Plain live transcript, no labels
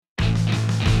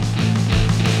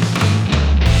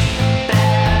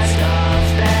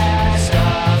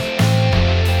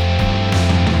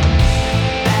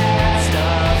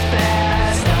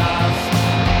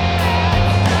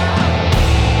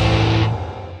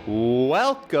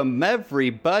Welcome,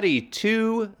 everybody,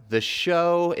 to the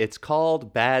show. It's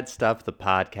called Bad Stuff, the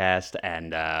podcast,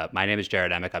 and my name is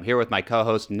Jared Emick. I'm here with my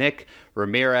co-host, Nick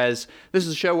Ramirez. This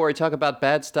is a show where we talk about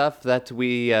bad stuff that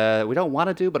we don't want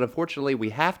to do, but unfortunately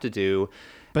we have to do.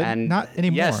 But and not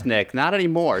anymore. Yes, Nick, not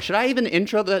anymore. Should I even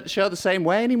intro the show the same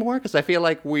way anymore? Because I feel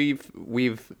like we've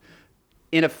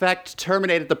in effect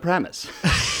terminated the premise.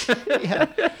 Yeah.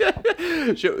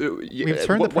 We've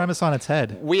turned the premise on its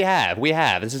head. We have.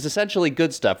 This is essentially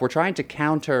good stuff. We're trying to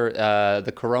counter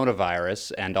the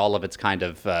coronavirus and all of its kind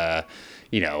of,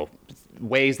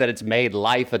 ways that it's made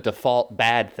life a default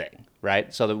bad thing,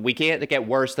 right? So that we can't get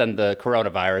worse than the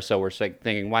coronavirus, so we're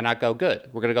thinking, why not go good?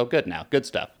 We're going to go good now. Good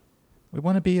stuff. We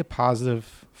want to be a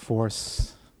positive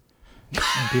force in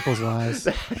people's lives.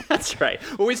 That's right.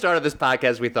 When we started this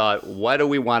podcast, we thought, what do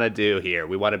we want to do here?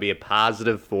 We want to be a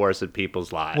positive force in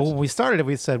people's lives. Well, when we started it,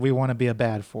 we said we want to be a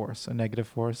bad force, a negative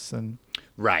force. And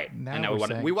right. Now and now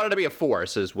we wanted to be a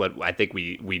force is what I think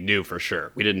we knew for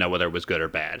sure. We didn't know whether it was good or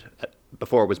bad.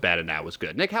 Before it was bad and now it was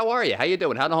good. Nick, how are you? How you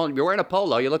doing? You're wearing a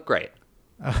polo. You look great.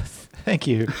 Thank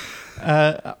you.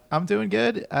 I'm doing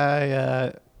good.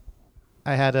 I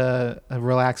had a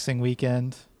relaxing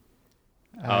weekend.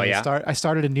 I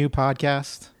started a new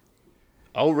podcast.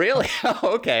 Oh, really?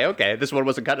 Okay. This one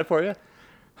wasn't cutting it for you?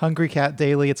 Hungry Cat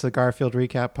Daily. It's a Garfield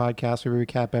recap podcast. We're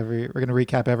going to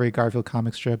recap every Garfield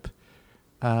comic strip,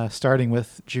 starting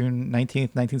with June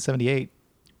 19th, 1978.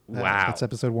 Wow. That's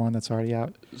episode 1 that's already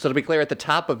out. So to be clear, at the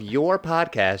top of your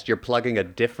podcast, you're plugging a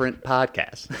different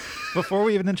podcast. Before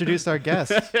we even introduced our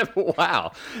guest.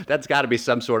 Wow. That's got to be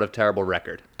some sort of terrible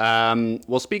record.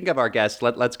 Well, speaking of our guest,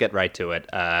 let's get right to it,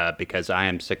 because I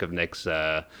am sick of Nick's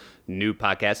new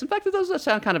podcast. In fact, it does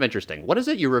sound kind of interesting. What is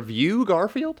it? You review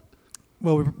Garfield?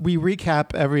 Well, we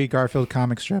recap every Garfield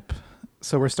comic strip.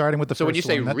 So we're starting with the first one.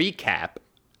 So when you say recap,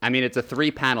 I mean, it's a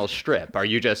 3-panel strip. Are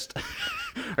you just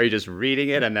reading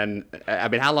it and then, I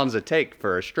mean, how long does it take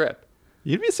for a strip?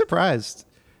 You'd be surprised.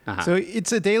 Uh-huh. So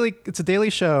it's a daily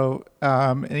show.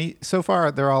 So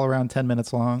far they're all around 10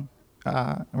 minutes long.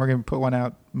 And we're going to put one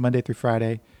out Monday through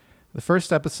Friday. The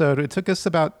first episode, it took us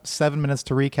about 7 minutes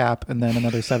to recap and then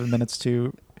another 7 minutes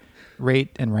to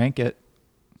rate and rank it.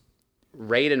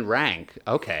 Rate and rank.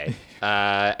 Okay.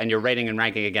 And you're rating and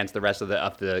ranking against the rest of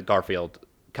the Garfield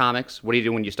comics. What do you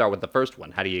do when you start with the first one?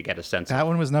 How do you get a sense? That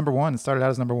one was number 1. It started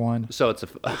out as number 1. So it's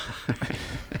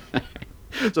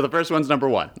so the first one's number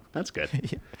 1. That's good.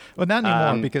 Yeah. Well, not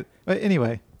anymore because. But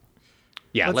anyway.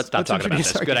 Yeah, let's stop talking about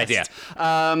this. Good idea.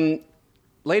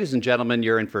 Ladies and gentlemen,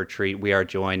 you're in for a treat. We are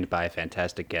joined by a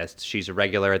fantastic guest. She's a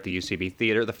regular at the UCB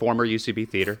Theater, the former UCB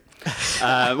Theater.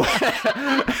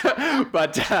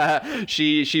 But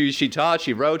she taught,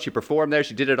 she wrote, she performed there.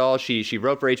 She did it all. She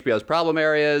wrote for HBO's Problem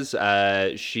Areas.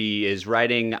 She is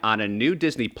writing on a new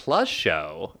Disney Plus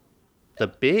show, The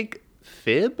Big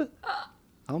Fib.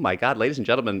 Oh my God, ladies and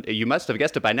gentlemen, you must have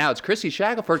guessed it by now. It's Chrissy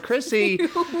Shackelford. Chrissy,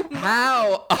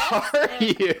 how are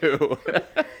you?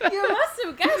 You must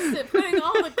have guessed it, putting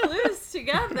all the clues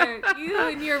together. You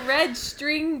and your red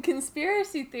string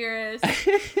conspiracy theorist.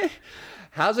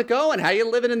 How's it going? How you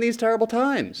living in these terrible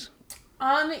times?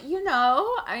 I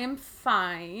am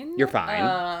fine. You're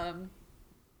fine?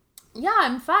 Yeah,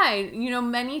 I'm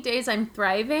fine. Many days I'm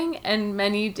thriving and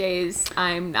many days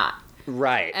I'm not.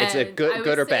 Right. It's a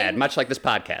good or bad, much like this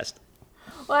podcast.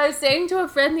 Well, I was saying to a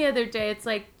friend the other day, it's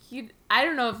like, I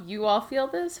don't know if you all feel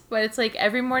this, but it's like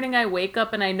every morning I wake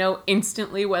up and I know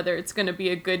instantly whether it's going to be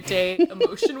a good day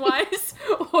emotion-wise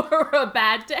or a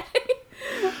bad day.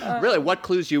 Really, what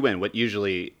clues you in? What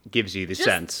usually gives you the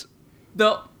sense?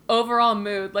 The overall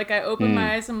mood. Like, I open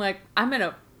my eyes, I'm like, I'm in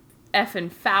a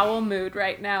effing foul mood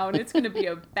right now, and it's going to be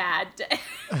a bad day.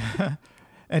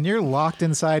 And you're locked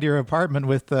inside your apartment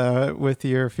with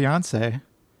your fiance.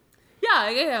 Yeah, I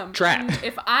am. Trapped. And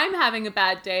if I'm having a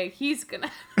bad day, he's gonna.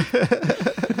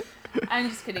 I'm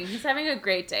just kidding. He's having a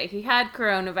great day. He had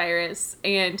coronavirus,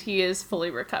 and he is fully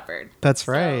recovered. That's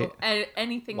right. And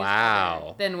anything is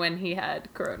better than when he had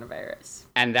coronavirus.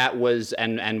 And that was,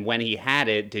 and when he had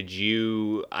it, did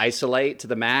you isolate to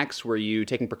the max? Were you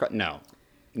taking precautions?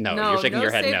 No, you're shaking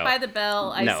your head. Saved no, by the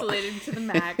Bell, isolated to the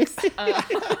max.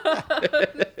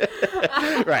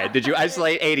 Right? Did you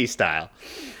isolate 80 style?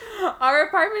 Our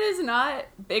apartment is not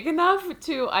big enough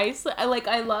to isolate.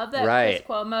 I love that Chris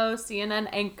Cuomo, CNN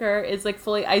anchor, is like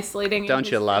fully isolating. Don't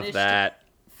you love that?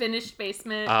 Finished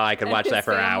basement. Oh, I could watch that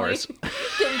for hours.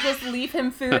 Can just leave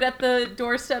him food at the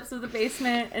doorsteps of the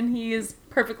basement, and he is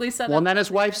perfectly set up. Well, and then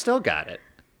his wife still got it.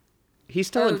 He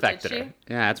still infected her.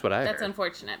 Yeah, that's what I heard. That's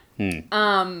unfortunate.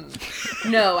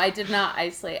 No, I did not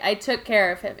isolate. I took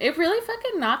care of him. It really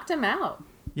fucking knocked him out.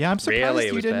 Yeah, I'm surprised Really? It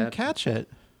you was didn't bad? catch it.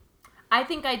 I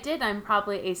think I did. I'm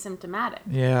probably asymptomatic.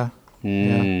 Yeah.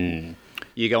 Yeah.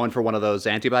 You going for one of those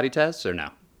antibody tests or no?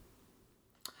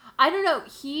 I don't know.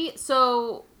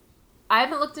 So I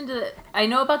haven't looked into the, I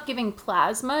know about giving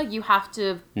plasma. You have to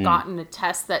have gotten a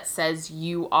test that says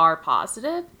you are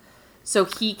positive. So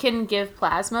he can give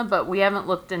plasma, but we haven't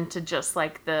looked into just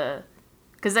like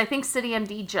because I think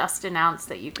CityMD just announced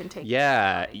that you can take.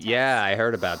 Yeah, I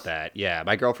heard about that. Yeah,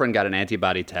 my girlfriend got an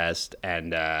antibody test,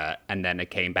 and then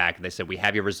it came back, and they said, we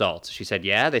have your results. She said,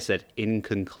 yeah. They said,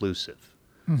 inconclusive.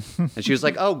 And she was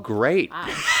like, oh, great.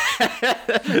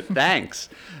 Thanks.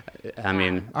 I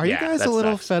mean, Are you guys a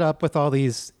little fed up with all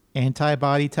these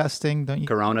antibody testing? Don't you?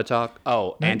 Corona talk?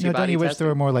 Oh, No, antibody don't you wish testing?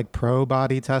 there were more like pro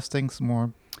body testing, some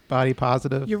more body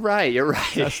positive You're right.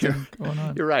 testing going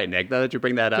on? You're right, Nick. Now that you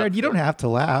bring that up. Jared, you don't have to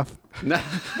laugh. No.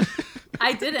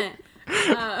 I didn't.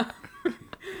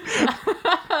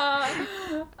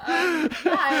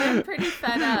 I'm pretty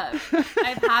fed up.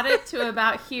 I've had it to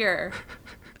about here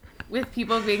with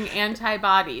people being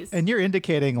antibodies. And you're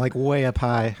indicating like way up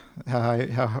high. How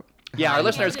Yeah, our My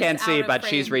listeners hand can't is see, out of but frame,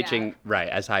 she's yeah. reaching right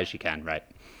as high as she can. Right.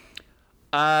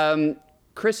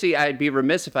 Chrissy, I'd be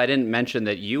remiss if I didn't mention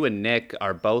that you and Nick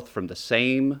are both from the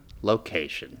same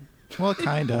location. well,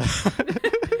 kind of.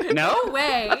 No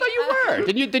way. I thought you were.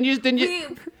 Didn't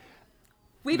you?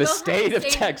 We The both had state of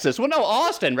same- Texas. Well, no,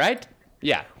 Austin, right?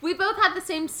 Yeah. We both had the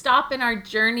same stop in our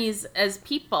journeys as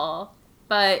people,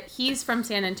 but he's from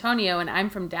San Antonio and I'm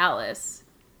from Dallas.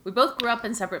 We both grew up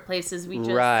in separate places. We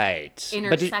just Right. But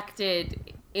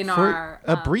intersected in For our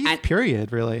a brief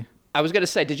period, really. I was going to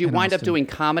say, did you In wind up Austin. doing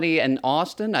comedy in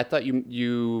Austin? I thought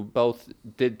you both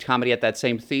did comedy at that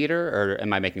same theater, or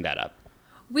am I making that up?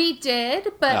 We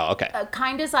did, but Oh, okay.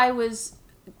 kind of as I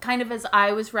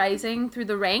was rising through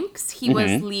the ranks, he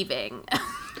was leaving.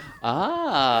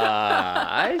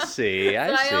 I see.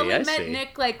 I only met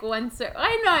Nick like once.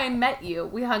 I know I met you.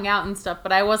 We hung out and stuff,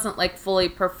 but I wasn't like fully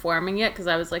performing yet because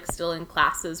I was like still in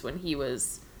classes when he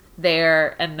was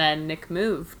there, and then Nick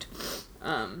moved.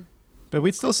 But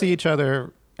we'd still see each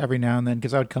other every now and then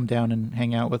because I would come down and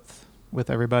hang out with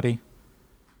everybody.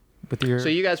 With your So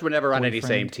you guys were never on any boyfriend.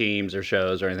 same teams or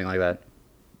shows or anything like that?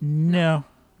 No.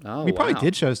 Oh, We probably wow.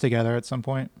 did shows together at some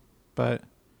point, but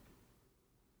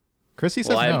Chrissy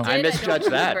says Well, no. I I don't misjudged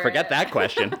that. remember Forget it. that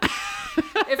question.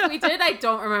 If we did, I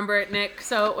don't remember it, Nick.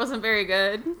 So it wasn't very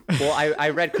good. Well, I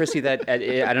read, Chrissy, that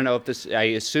I don't know if this. I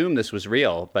assume this was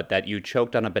real, but that you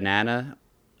choked on a banana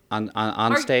on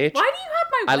stage. Why do you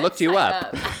have my? I looked you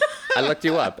website up. I looked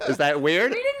you up. Is that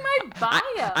weird? Reading my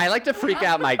bio. I like to freak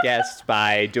out my guests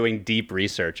by doing deep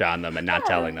research on them and not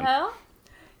telling them. Hell?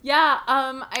 Yeah.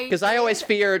 Because I always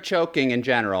fear choking in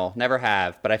general. Never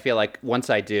have, but I feel like once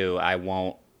I do, I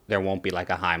won't. There won't be like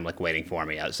a Heimlich waiting for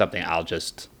me. Something I'll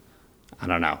just. I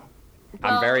don't know.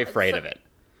 I'm Well, very afraid so- of it.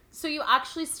 So you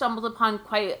actually stumbled upon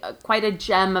quite a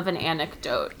gem of an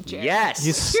anecdote, Jared. Yes.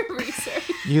 You, s- Your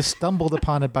research. you stumbled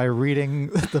upon it by reading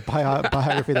the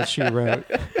biography that she wrote.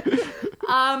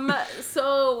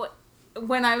 So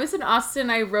when I was in Austin,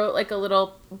 I wrote like a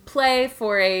little play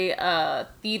for a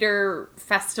theater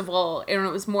festival, and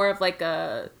it was more of like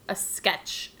a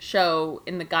sketch show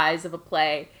in the guise of a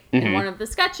play. And one of the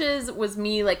sketches was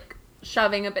me like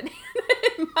shoving a banana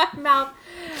in my mouth.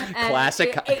 And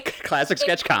Classic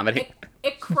sketch comedy.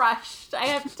 It crushed. I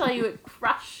have to tell you, it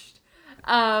crushed.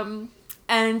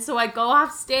 And so I go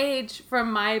off stage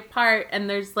from my part, and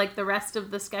there's like the rest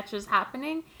of the sketches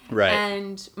happening. Right.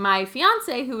 And my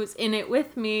fiance, who was in it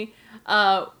with me,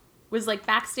 was like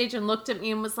backstage and looked at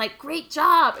me and was like, "Great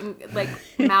job," and like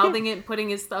mouthing it and putting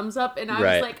his thumbs up. And I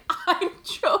Right. was like, "I'm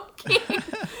choking,"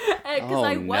 because Oh,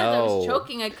 I was no.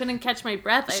 choking. I couldn't catch my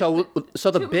breath. I So had the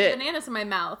too many bit. bananas in my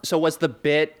mouth. So was the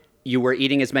bit you were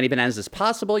eating as many bananas as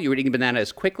possible? You were eating banana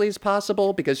as quickly as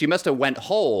possible because you must have went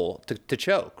whole to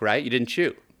choke, right? You didn't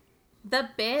chew. The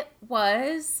bit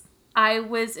was I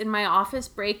was in my office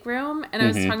break room and I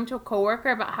was talking to a coworker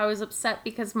about how I was upset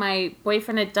because my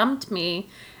boyfriend had dumped me.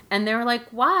 And they were like,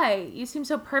 "Why? You seem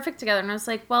so perfect together." And I was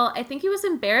like, "Well, I think he was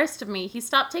embarrassed of me. He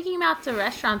stopped taking me out to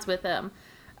restaurants with him."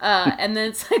 And then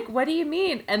it's like, "What do you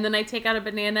mean?" And then I take out a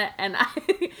banana and I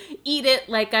eat it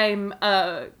like I'm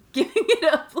giving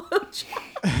it a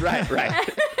blowjob.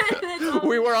 Right.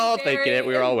 We were all thinking it.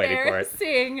 We were all waiting for it.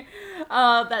 Embarrassing,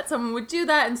 that someone would do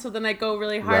that, and so then I go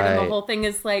really hard, and Right. the whole thing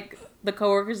is like the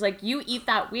coworker's like, "You eat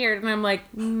that weird," and I'm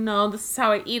like, "No, this is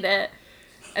how I eat it,"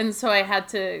 and so I had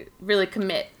to really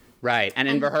commit. Right. And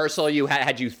in rehearsal, you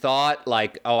had you thought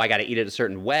like, oh, I got to eat it a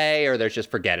certain way, or there's just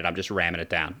forget it. I'm just ramming it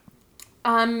down.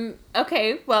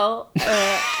 Okay, well,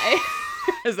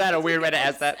 Is that a weird way to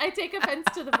ask that? I take offense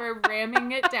to the verb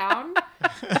ramming it down.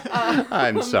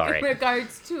 I'm sorry. In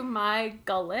regards to my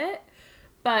gullet,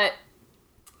 but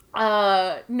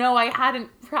no, I hadn't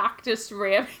practiced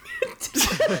ramming it.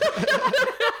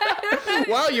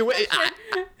 Well,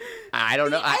 I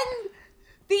don't know.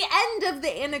 The end of the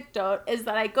anecdote is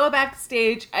that I go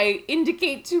backstage, I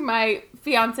indicate to my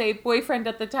boyfriend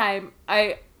at the time,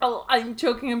 I'm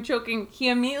choking. He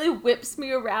immediately whips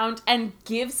me around and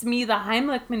gives me the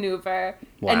Heimlich maneuver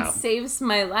and saves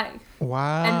my life.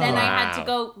 Wow. And then I had to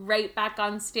go right back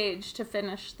on stage to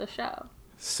finish the show.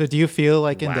 So do you feel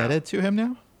like indebted to him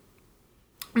now?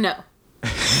 No.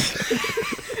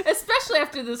 Especially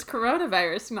after this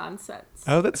coronavirus nonsense.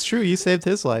 Oh, that's true. You saved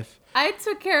his life. I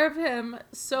took care of him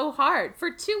so hard.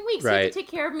 For 2 weeks, he had to take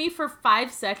care of me for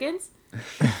 5 seconds.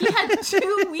 He had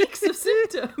 2 weeks of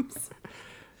symptoms.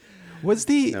 Was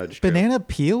the banana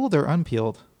peeled or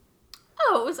unpeeled?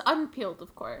 Oh, it was unpeeled,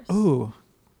 of course. Ooh.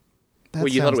 Well,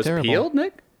 you thought it was peeled,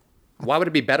 Nick? Why would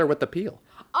it be better with the peel?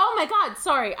 Oh my God,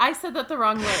 sorry. I said that the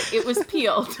wrong way. It was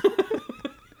peeled.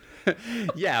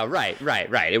 Yeah, right.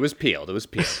 It was peeled,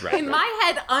 right. In my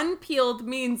head, unpeeled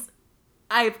means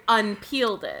I've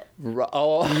unpeeled it.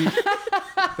 Oh.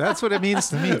 That's what it means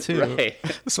to me, too. Right.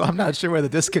 So I'm not sure where the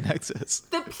disconnect is.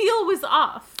 The peel was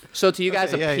off. So to you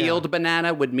guys, a peeled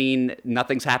banana would mean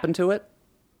nothing's happened to it?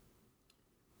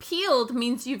 Peeled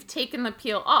means you've taken the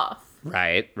peel off.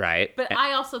 Right. But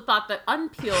I also thought that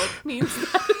unpeeled means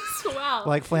that as well.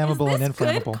 Like flammable and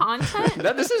inflammable. Good content?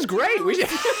 No, this is great. We should...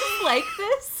 like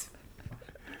this?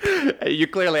 You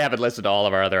clearly haven't listened to all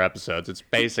of our other episodes. It's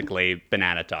basically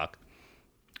banana talk.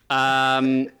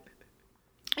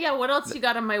 Yeah, what else you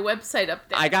got on my website up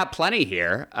there? I got plenty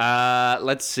here.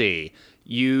 Let's see.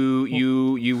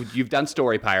 You've done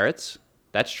Story Pirates.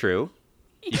 That's true.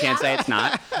 You can't say it's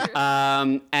not.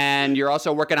 And you're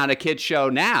also working on a kids show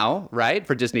now, right?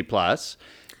 For Disney Plus.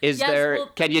 Do you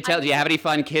have any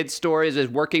fun kids stories? Is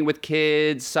working with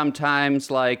kids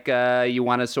sometimes like you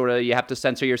have to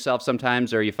censor yourself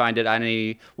sometimes, or you find it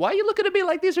why are you looking at me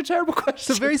like these are terrible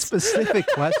questions? It's a very specific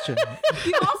question.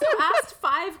 You also asked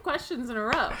 5 questions in a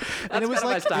row. And it was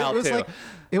like my style too.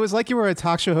 It was like you were a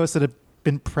talk show host that had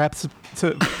been prepped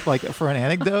for an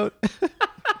anecdote.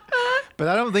 But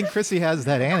I don't think Chrissy has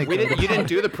that anecdote. You didn't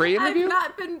do the pre-interview? I've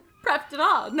not been prepped at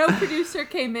all. No producer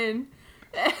came in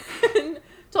and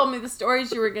told me the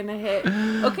stories you were going to hit.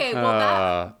 Okay, well,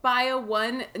 that bio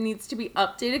 1 needs to be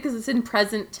updated because it's in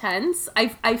present tense.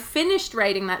 I finished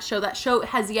writing that show. That show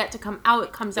has yet to come out.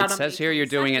 It comes out on May 22nd. It says here you're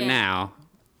doing it now.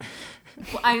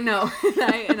 Well, I know,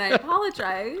 and I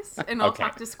apologize, and I'll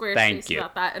talk to Squarespace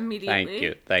about that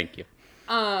immediately. Thank you.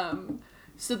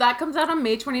 So that comes out on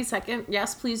May 22nd.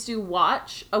 Yes, please do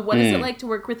watch. What is it like to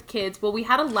work with kids? Well, we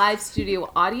had a live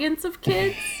studio audience of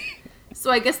kids.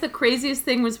 So I guess the craziest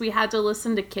thing was we had to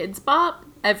listen to Kids Bop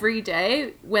every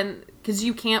day because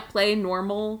you can't play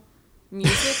normal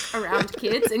music around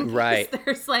kids in case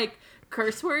there's like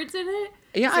curse words in it.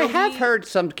 Yeah, so I have heard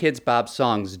some Kids Bop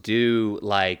songs do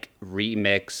like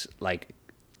remix, like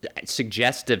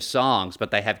suggestive songs, but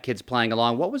they have kids playing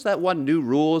along. What was that one, New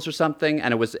Rules or something?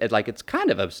 And it's kind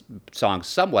of a song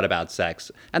somewhat about sex,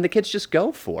 and the kids just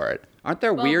go for it. Aren't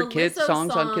there weird kids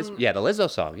songs on kids? Yeah, the Lizzo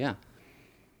song, yeah.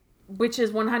 Which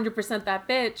is 100% That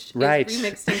Bitch, right. Is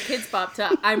remixed in Kids Bop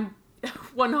to I'm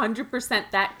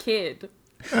 100% That Kid.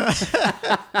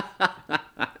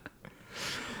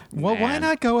 Well, why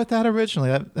not go with that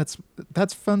originally?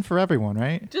 That's fun for everyone,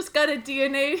 right? Just got a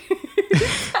DNA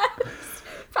test.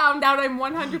 Found out I'm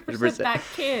 100% that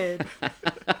kid.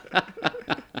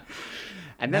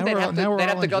 And then they'd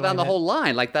have to go down the whole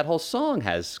line. Like that whole song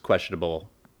has questionable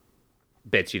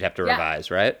bits you'd have to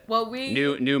revise, right? Well,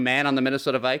 New Man on the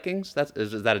Minnesota Vikings.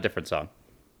 Is that a different song?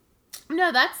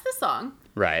 No, that's the song.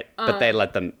 Right, but they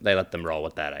let them roll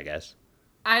with that, I guess.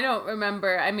 I don't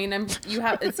remember. I mean,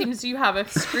 it seems you have a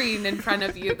screen in front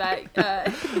of you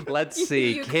that. Let's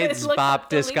see, Kids Bop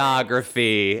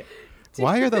discography.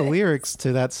 Why are the lyrics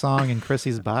to that song in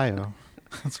Chrissy's bio?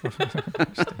 That's what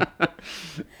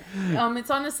it's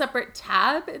on a separate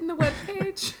tab in the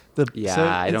webpage.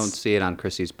 I don't see it on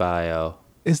Chrissy's bio.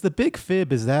 Is the Big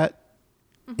Fib, is that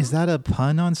a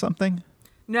pun on something?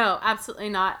 No, absolutely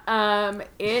not.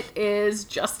 It is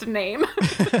just a name.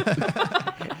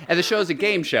 And the show is a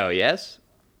game show, yes?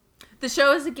 The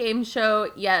show is a game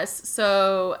show, yes.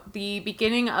 So the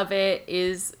beginning of it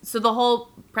is... So the whole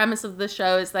premise of the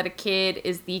show is that a kid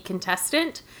is the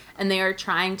contestant, and they are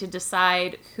trying to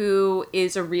decide who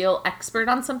is a real expert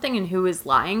on something and who is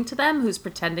lying to them, who's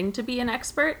pretending to be an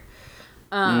expert.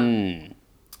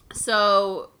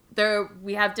 So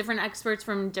we have different experts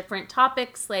from different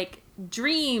topics like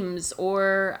dreams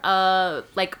or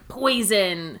like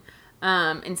poison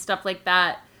and stuff like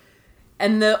that.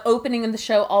 And the opening of the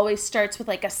show always starts with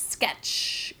like a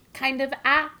sketch kind of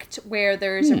act where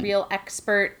there's a real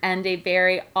expert and a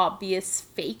very obvious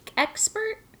fake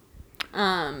expert.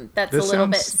 That's a little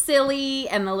bit silly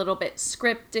and a little bit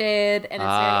scripted, and it's very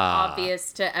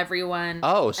obvious to everyone.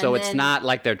 Oh, so it's not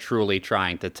like they're truly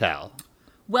trying to tell.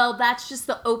 Well, that's just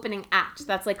the opening act.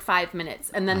 That's like 5 minutes.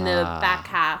 And then the back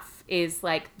half is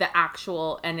like the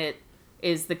actual, and it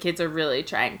is the kids are really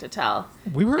trying to tell.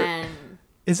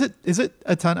 Is it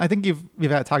a ton? I think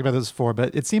we've talked about this before,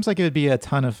 but it seems like it would be a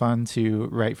ton of fun to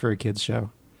write for a kids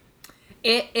show.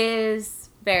 It is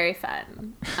very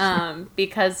fun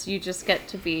because you just get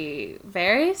to be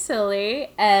very silly,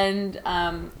 and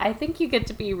I think you get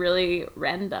to be really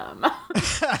random.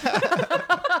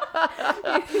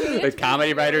 The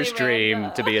comedy writer's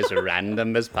dream to be as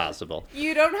random as possible.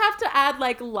 You don't have to add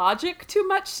like logic to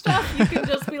much stuff. You can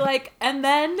just be like, and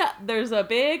then there's a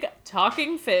big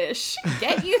talking fish.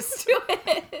 Get used to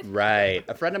it. Right.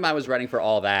 A friend of mine was writing for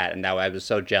all that, and now I was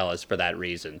so jealous for that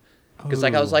reason. Because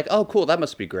I was like, oh, cool, that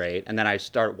must be great. And then I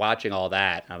start watching all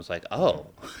that, and I was like, oh,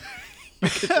 you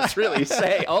could just really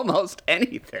say almost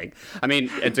anything. I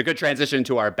mean, it's a good transition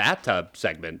to our bathtub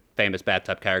segment, famous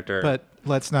bathtub character. But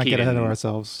let's not get ahead of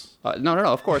ourselves. No,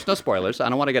 of course, no spoilers. I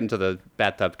don't want to get into the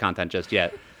bathtub content just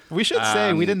yet. We should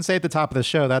say, we didn't say at the top of the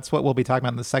show, that's what we'll be talking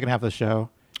about in the second half of the show.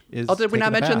 Did we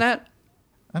not mention that?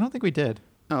 I don't think we did.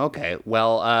 Oh, okay.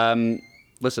 Well,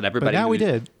 listen, everybody. But now we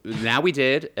did. Now we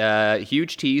did.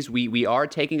 Huge tease. We are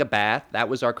taking a bath. That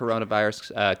was our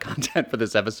coronavirus content for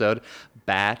this episode.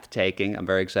 Bath taking. I'm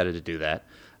very excited to do that.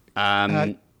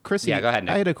 Chrissy, yeah, go ahead,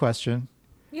 Nick. I had a question.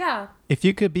 Yeah. If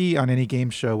you could be on any game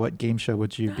show, what game show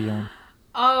would you be on?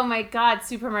 Oh my God,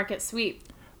 Supermarket Sweep.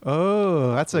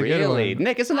 Oh, that's a good one. Really?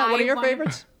 Nick, isn't that one of your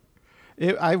favorites?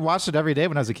 I watched it every day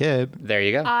when I was a kid. There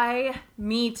you go.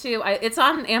 Me too. It's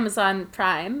on Amazon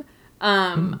Prime.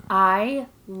 I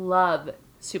love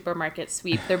Supermarket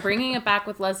Sweep. They're bringing it back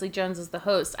with Leslie Jones as the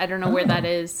host. I don't know where that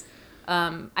is.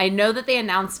 I know that they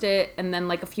announced it, and then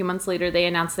like a few months later, they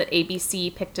announced that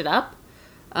ABC picked it up.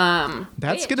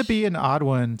 That's going to be an odd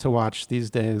one to watch these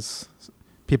days.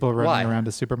 People running around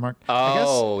a supermarket.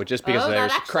 Oh, just because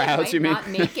there's crowds, you mean? Not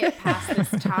make it past this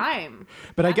time.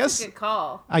 But That's a good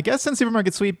call. I guess in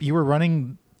Supermarket Sweep, you were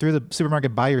running through the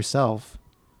supermarket by yourself.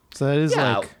 So that is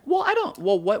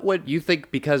what would you think?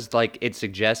 Because like it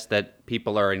suggests that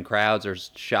people are in crowds or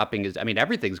shopping is. I mean,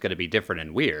 everything's going to be different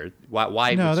and weird. Why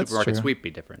would Supermarket Sweep be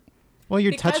different? Well,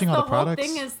 you're touching all the products. The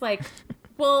whole thing is like,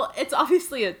 well, it's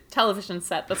obviously a television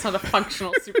set. That's not a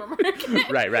functional supermarket.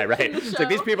 Right. It's like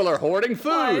these people are hoarding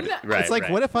food. Right. It's like,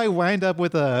 what if I wind up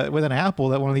with an apple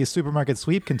that one of these Supermarket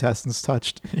Sweep contestants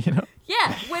touched? You know.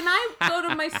 Yeah, when I go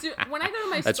to my store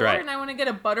and I want to get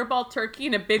a Butterball turkey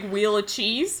and a big wheel of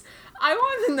cheese, I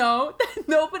want to know that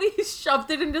nobody shoved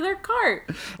it into their cart.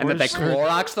 And that they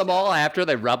Clorox them all after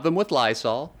they rub them with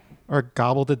Lysol. Or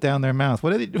gobbled it down their mouth.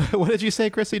 What did you say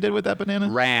Chrissy did with that banana?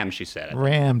 Ram, she said.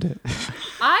 Rammed it.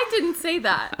 I didn't say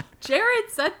that. Jared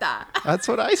said that. That's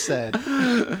what I said.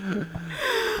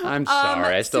 I'm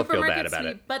sorry. I still feel bad about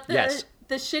it. But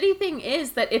the shitty thing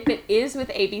is that if it is with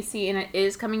ABC and it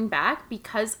is coming back,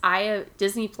 because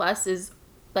Disney Plus is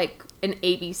like an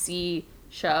ABC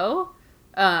show,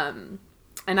 and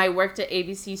I worked at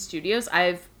ABC Studios,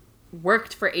 I've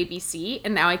worked for ABC,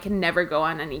 and now I can never go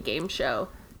on any game show.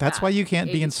 That's why you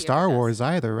can't be in Star Wars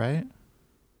either, right?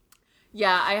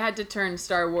 Yeah, I had to turn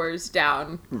Star Wars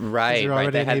down. Right. You're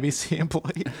already an ABC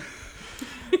employee.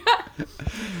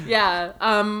 Yeah.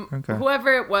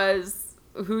 Whoever it was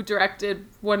who directed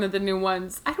one of the new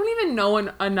ones, I don't even know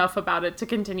enough about it to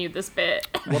continue this bit.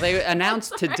 Well, they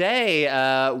announced today,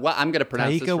 I'm going to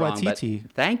pronounce this wrong, Waititi.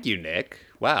 But thank you, Nick.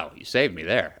 Wow, you saved me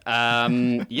there.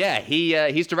 Yeah,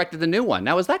 he's directed the new one.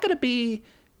 Now, is that going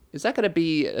to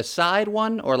be a side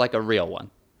one or like a real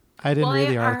one? I didn't read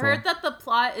the article. I heard that the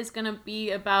plot is going to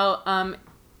be about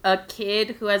a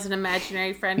kid who has an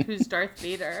imaginary friend who's Darth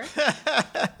Vader.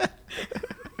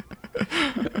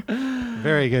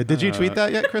 Very good. Did you tweet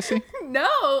that yet, Chrissy? No,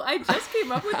 I just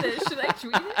came up with it. Should I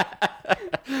tweet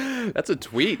it? That's a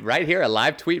tweet right here, a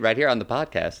live tweet right here on the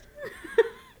podcast.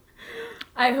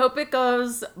 I hope it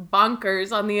goes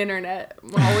bonkers on the internet.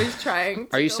 I'm always trying.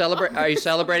 Are you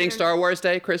celebrating Star Wars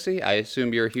Day, Chrissy? I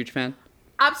assume you're a huge fan.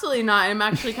 Absolutely not. I'm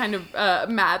actually kind of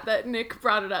mad that Nick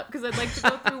brought it up because I'd like to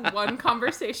go through one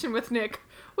conversation with Nick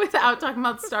without talking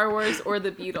about Star Wars or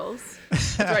the Beatles.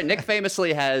 That's right. Nick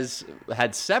famously has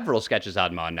had several sketches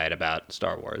on Mon Night about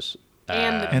Star Wars.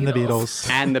 And the Beatles.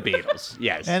 And the Beatles,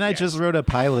 yes. And I yes. just wrote a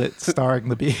pilot starring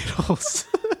the Beatles.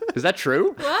 Is that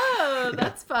true? Whoa,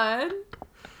 that's fun.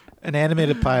 An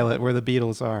animated pilot where the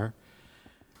Beatles are.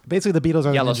 Basically, the Beatles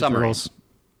are Yellow the Ninja Submarine. Turtles.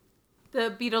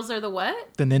 The Beatles are the what?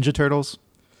 The Ninja Turtles.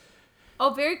 Oh,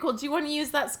 very cool. Do you want to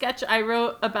use that sketch I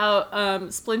wrote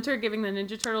about Splinter giving the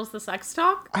Ninja Turtles the sex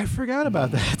talk? I forgot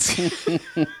about that.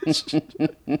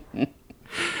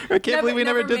 I can't believe we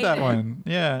never did that one.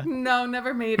 Yeah. No,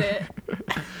 never made it.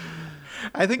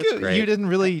 I think great. you didn't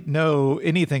really know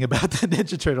anything about the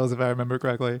Ninja Turtles, if I remember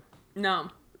correctly. No.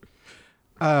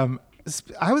 I was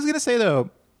going to say, though,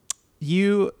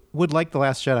 you would like The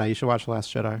Last Jedi. You should watch The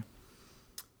Last Jedi.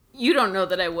 You don't know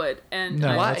that I would. And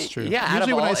No. I- That's true. Yeah, out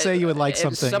Usually of when I all- say you would like if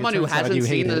something, someone it who turns out hasn't you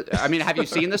seen hate it. I mean, have you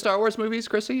seen the Star Wars movies,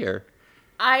 Chrissy? Or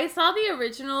I saw the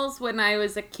originals when I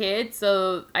was a kid,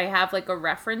 so I have like a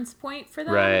reference point for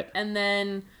them. Right. And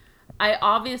then I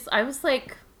was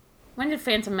like, when did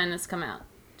Phantom Menace come out?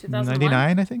 2001?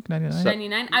 99, I think? 99?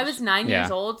 99. I was 9 Yeah.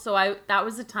 years old, so that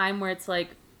was a time where it's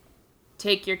like,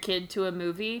 take your kid to a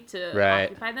movie to Right.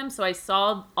 occupy them. So I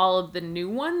saw all of the new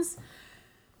ones.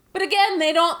 But again,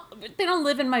 they don't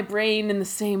live in my brain in the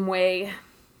same way.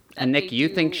 and Nick, they you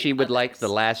do think she would like others. The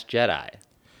Last Jedi?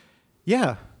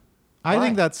 Yeah. I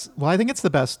Why? think I think it's the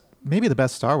best, maybe the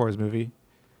best Star Wars movie.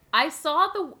 I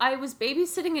was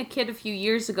babysitting a kid a few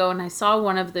years ago, and I saw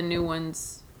one of the new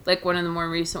ones, like one of the more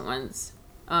recent ones.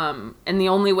 And the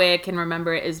only way I can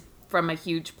remember it is from a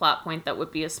huge plot point that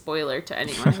would be a spoiler to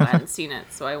anyone who hadn't seen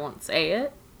it, so I won't say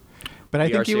it. But I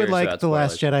We are think you would serious like about The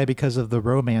Last spoilers. Jedi because of the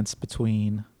romance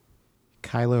between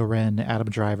Kylo Ren, Adam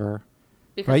Driver.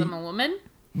 Because Right. I'm a woman.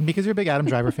 Because you're a big Adam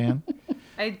Driver fan.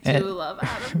 I do And- love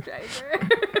Adam Driver.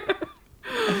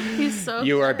 He's so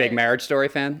You are a big good. Marriage Story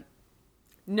fan?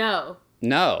 No.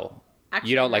 No.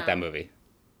 Actually, You don't like no. that movie?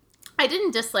 I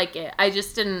didn't dislike it. I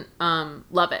just didn't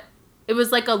love it. It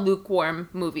was like a lukewarm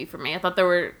movie for me. I thought there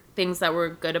were things that were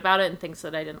good about it and things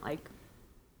that I didn't like.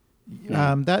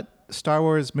 That Star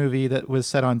Wars movie that was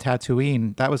set on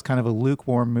Tatooine, that was kind of a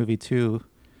lukewarm movie too,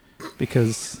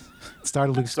 because it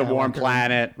started Luke It's a warm Skywalker.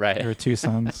 planet, There right? were two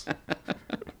sons.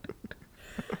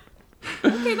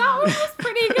 Okay, that one was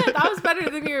pretty good. That was better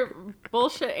than your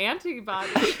bullshit antibody.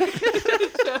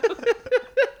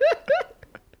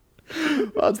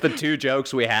 Well, it's the two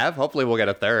jokes we have. Hopefully, we'll get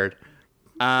a third.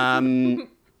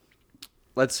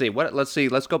 Let's see.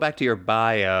 Let's go back to your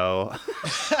bio. You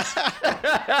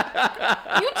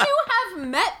two have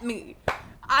met me.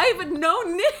 I've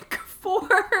known Nick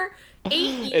for 8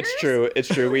 years. It's true. It's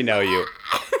true. We know you.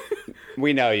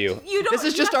 We know you. You don't. This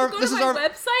is you just have our. to go This to is my our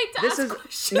website to This ask is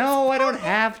questions. no. I don't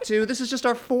have to. This is just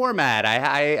our format.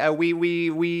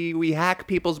 We hack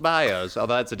people's bios.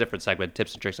 Although that's a different segment.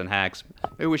 Tips and tricks and hacks.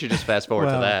 Maybe we should just fast forward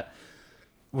to Well, that.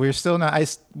 We're still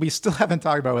not. We still haven't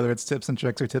talked about whether it's tips and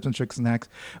tricks or tips and tricks and hacks.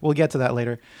 We'll get to that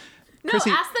later. No,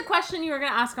 Chrissy- ask the question you were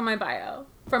going to ask on my bio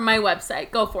from my website.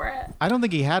 Go for it. I don't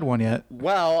think he had one yet.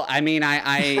 Well, I mean,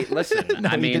 I listen. No,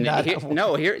 I you mean, did not have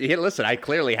one. here. Listen, I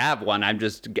clearly have one. I'm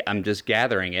just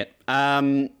gathering it.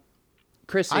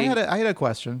 Chrissy, I had a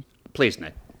question. please,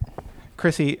 Nick.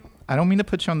 Chrissy, I don't mean to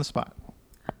put you on the spot.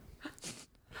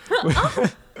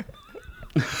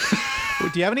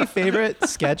 Do you have any favorite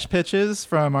sketch pitches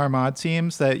from our mod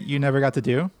teams that you never got to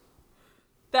do?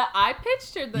 That I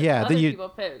pitched or that Yeah, other that you- people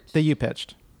pitched? That you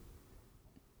pitched?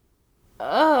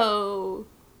 Oh.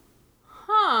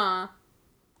 Huh.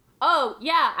 Oh,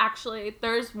 yeah, actually.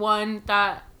 There's one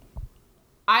that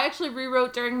I actually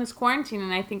rewrote during this quarantine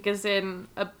and I think is in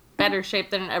a better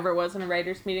shape than it ever was in a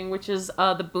writer's meeting, which is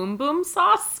the Boom Boom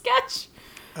Sauce sketch.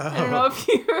 I don't know if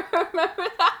you remember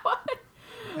that one.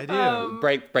 I do.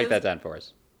 Break that down for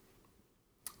us.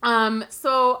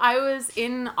 So I was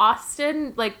in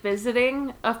Austin, like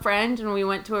visiting a friend, and we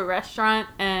went to a restaurant,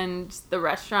 and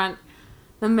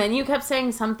the menu kept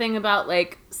saying something about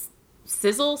like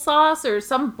sizzle sauce or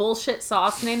some bullshit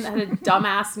sauce name that had a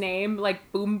dumbass name,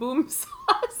 like Boom Boom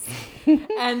Sauce.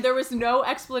 And there was no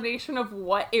explanation of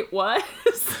what it was.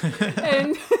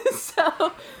 And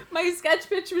so my sketch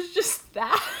pitch was just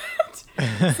that.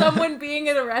 Someone being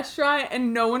at a restaurant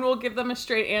and no one will give them a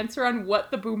straight answer on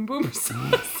what the Boom Boom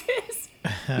Sauce is.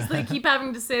 Because they keep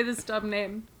having to say this dumb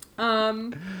name.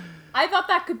 I thought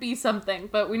that could be something,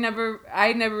 but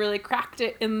I never really cracked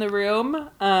it in the room.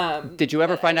 Did you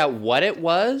ever find out what it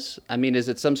was? I mean, is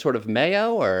it some sort of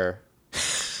mayo or?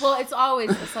 Well, it's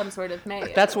always some sort of mayo.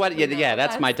 That's what. you know, Yeah,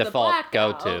 that's my the default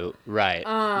blackout. go-to. Right.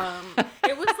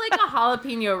 It was like a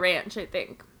jalapeno ranch, I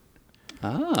think.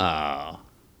 Oh,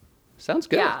 sounds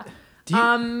good. Yeah. Do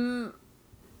you-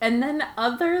 And then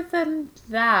other than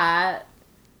that,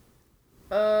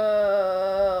 Do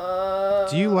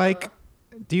you like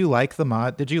the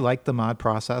mod? Did you like the mod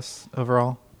process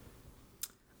overall?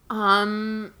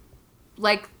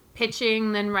 Like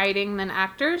pitching, then writing, then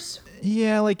actors?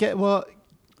 Yeah,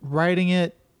 writing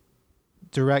it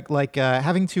direct,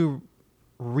 having to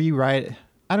rewrite.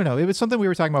 I don't know. It was something we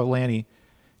were talking about with Lanny.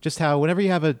 Just how whenever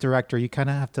you have a director, you kind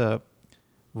of have to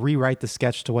rewrite the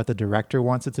sketch to what the director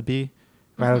wants it to be,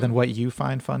 rather than what you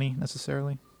find funny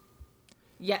necessarily.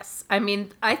 Yes. I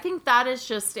mean, I think that is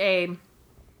just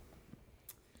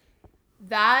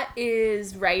that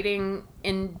is writing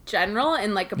in general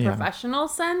in like a professional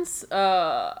sense.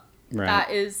 Right. That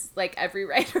is like every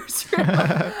writer's room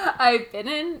I've been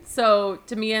in. So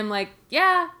to me, I'm like,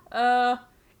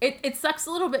 it sucks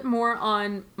a little bit more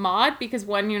on mod because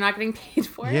one, you're not getting paid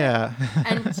for it. Yeah.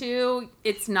 And two,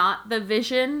 it's not the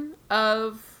vision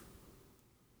of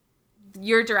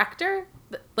your director.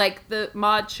 Like the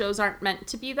mod shows aren't meant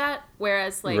to be that.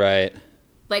 Whereas like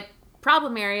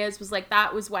Problem Areas was like,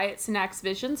 that was Wyatt Cenac's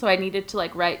vision. So I needed to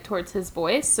like write towards his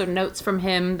voice. So notes from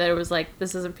him that it was like,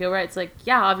 this doesn't feel right. It's like,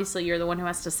 yeah, obviously you're the one who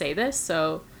has to say this.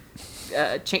 So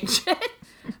change it.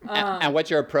 And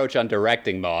what's your approach on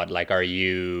directing, Maud? Like, are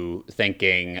you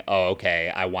thinking, oh,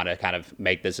 okay, I want to kind of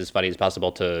make this as funny as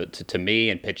possible to me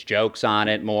and pitch jokes on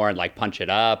it more and like punch it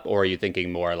up? Or are you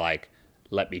thinking more like,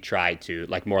 let me try to,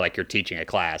 like more like you're teaching a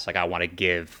class. Like I want to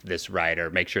give this writer,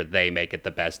 make sure they make it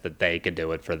the best that they can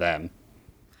do it for them.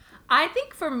 I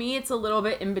think for me, it's a little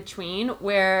bit in between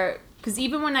where, because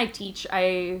even when I teach,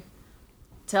 I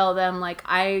tell them like,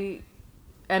 I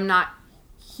am not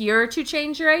here to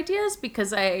change your ideas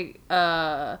because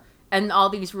and all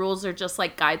these rules are just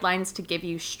like guidelines to give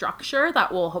you structure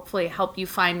that will hopefully help you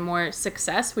find more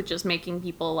success, which is making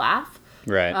people laugh.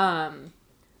 Right.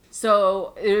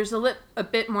 So there's a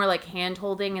bit more like hand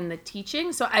holding in the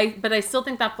teaching. But I still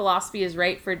think that philosophy is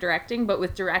right for directing. But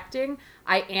with directing,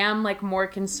 I am like more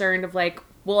concerned of like,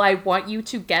 well, I want you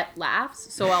to get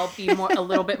laughs. So I'll be a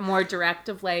little bit more direct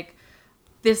of like,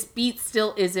 this beat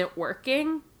still isn't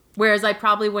working. Whereas I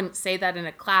probably wouldn't say that in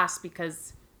a class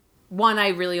because one, I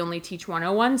really only teach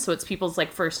 101. So it's people's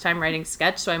like first time writing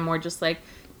sketch. So I'm more just like,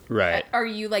 right. Are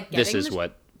you like getting this is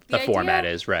what the format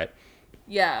is, right?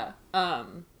 Yeah.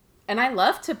 And I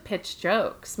love to pitch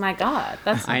jokes. My God,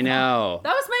 I know.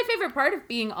 That was my favorite part of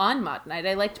being on Mod Night.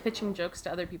 I liked pitching jokes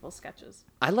to other people's sketches.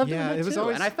 I loved it too.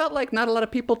 And I felt like not a lot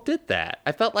of people did that.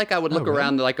 I felt like I would look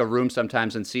around like a room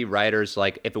sometimes and see writers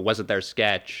like if it wasn't their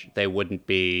sketch, they wouldn't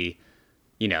be,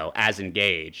 as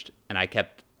engaged. And I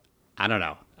don't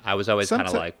know. I was always kind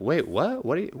of like, wait, what?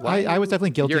 What are you? I was definitely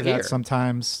guilty of that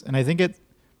sometimes, and I think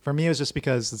for me it was just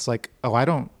because it's like, oh, I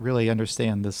don't really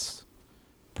understand this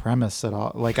premise at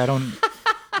all. Like I'm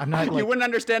not like, you wouldn't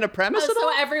understand a premise at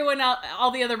all? So everyone else,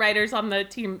 all the other writers on the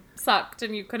team sucked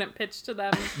and you couldn't pitch to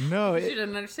them. No, you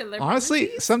didn't understand their honestly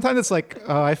premise. Sometimes it's like,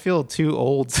 oh, I feel too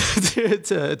old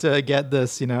to get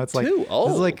this, it's like too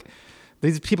old. It's like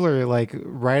these people are like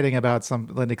writing about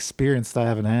an experience that I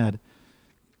haven't had.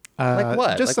 Like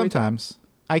what? Just like sometimes.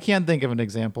 I can't think of an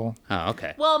example. Oh,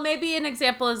 okay. Well, maybe an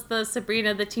example is the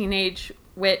Sabrina the Teenage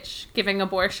Witch giving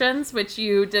abortions, which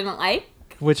you didn't like.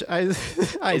 Which I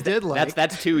did like.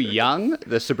 That's too young?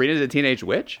 The Sabrina the Teenage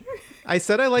Witch? I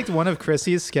said I liked one of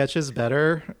Chrissy's sketches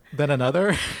better than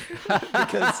another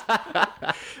because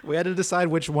we had to decide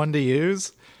which one to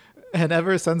use. And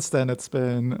ever since then, it's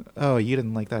been, oh, you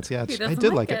didn't like that sketch. I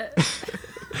did like it.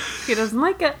 He doesn't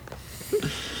like it.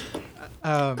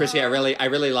 Chrissy, I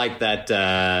really like that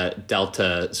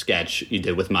Delta sketch you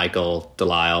did with Michael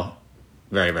Delisle.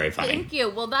 Very, very funny. Thank you.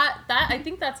 Well, that I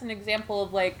think that's an example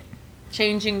of like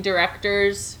changing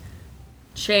directors,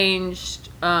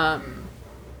 got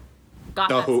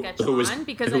that sketch on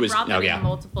because I brought that in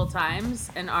multiple times,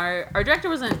 and our director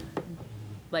wasn't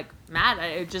like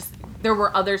mad. There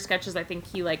were other sketches I think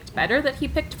he liked better that he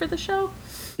picked for the show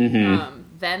than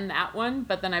that one,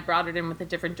 but then I brought it in with a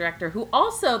different director who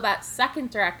also, that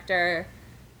second director,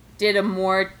 did a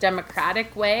more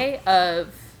democratic way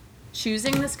of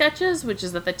choosing the sketches, which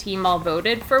is that the team all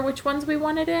voted for which ones we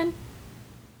wanted in.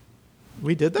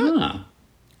 We did that? Huh.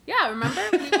 Yeah, remember?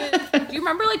 Do you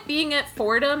remember like being at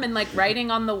Fordham and like writing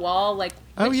on the wall like,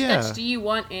 which sketch do you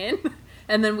want in?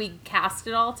 And then we cast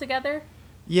it all together?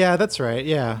 Yeah, that's right.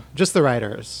 Yeah. Just the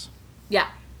writers. Yeah,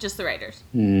 just the writers.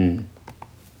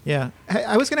 Yeah.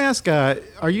 I was going to ask,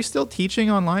 are you still teaching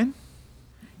online?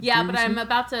 Yeah, but I'm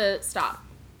about to stop.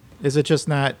 Is it just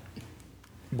not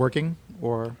working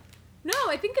or? No,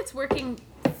 I think it's working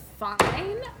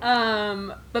fine.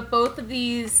 But both of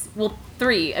these, well,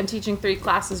 3. I'm teaching 3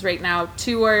 classes right now.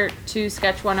 2 are 2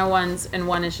 sketch 101s, and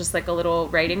 1 is just like a little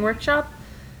writing workshop.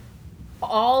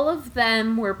 all of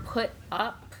them were put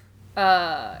up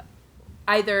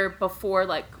either before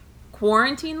like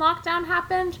quarantine lockdown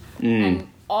happened, and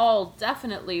all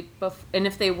definitely and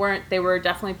if they weren't, they were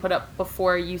definitely put up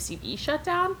before UCB shut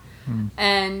down.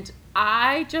 And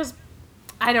I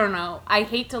don't know, I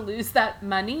hate to lose that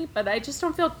money, but I just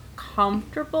don't feel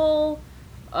comfortable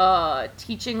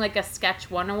teaching like a sketch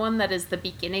 101 that is the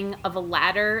beginning of a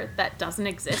ladder that doesn't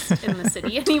exist in the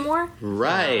city anymore.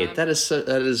 Right. That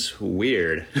is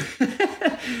weird.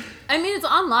 I mean, it's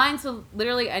online, so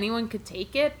literally anyone could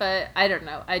take it, but I don't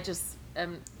know. I just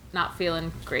am not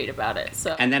feeling great about it.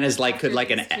 So and then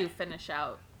could finish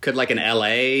out. Could like an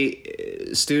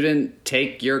LA student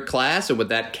take your class, or would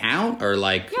that count? Or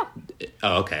like, yeah.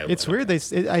 Oh, okay. It's weird.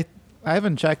 I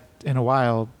haven't checked in a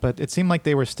while, but it seemed like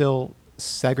they were still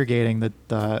segregating the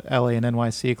LA and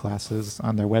NYC classes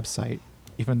on their website,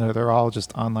 even though they're all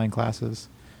just online classes.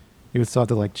 You would still have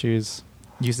to like choose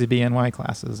UCB NY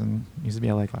classes and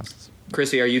UCB LA classes.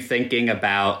 Chrissy, are you thinking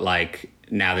about like,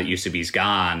 now that UCB's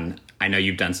gone, I know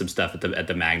you've done some stuff at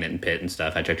the Magnet and Pit and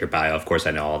stuff. I checked your bio. Of course,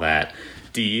 I know all that.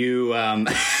 Do you... It's not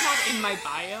in my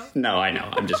bio. No, I know.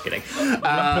 I'm just kidding.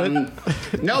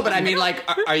 No, but I mean, like,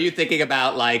 are you thinking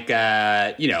about, like,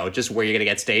 just where you're going to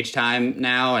get stage time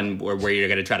now and where you're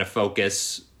going to try to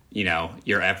focus,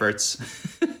 your efforts?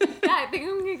 Yeah, I think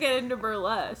I'm going to get into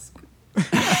burlesque.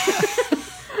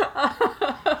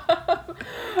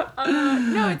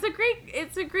 No,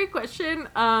 it's a great question.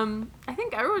 I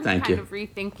think everyone's of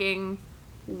rethinking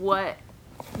what...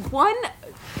 One,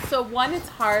 it's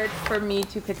hard for me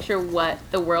to picture what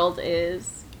the world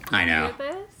is. I know.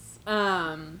 This.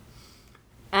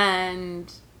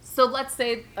 And so let's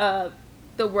say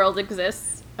the world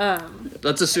exists.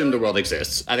 Let's assume the world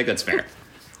exists. I think that's fair.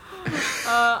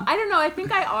 I don't know. I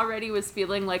think I already was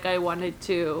feeling like I wanted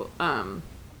to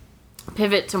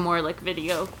pivot to more like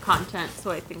video content. So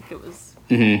I think it was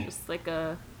just like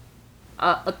a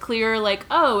clear like,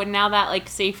 oh, and now that like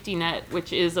safety net,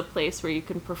 which is a place where you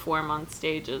can perform on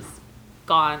stage, is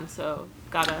gone, so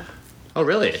gotta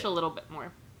push a little bit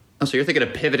more. Oh, so you're thinking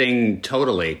of pivoting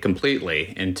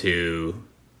completely into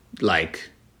like,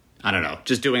 I don't know,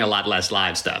 just doing a lot less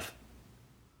live stuff.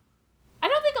 I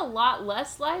don't think a lot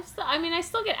less live stuff. I mean, I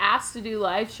still get asked to do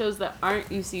live shows that aren't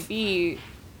UCB,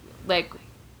 like,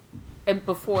 and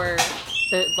before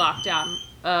the lockdown.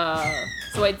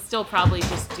 So I'd still probably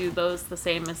just do those the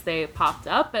same as they popped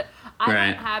up, but I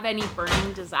don't have any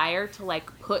burning desire to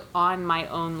like put on my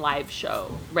own live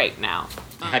show right now.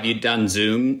 Have you done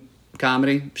Zoom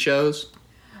comedy shows?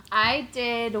 I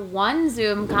did one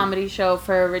Zoom comedy show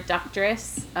for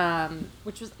Reductress,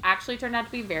 which was actually turned out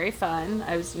to be very fun.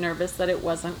 I was nervous that it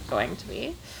wasn't going to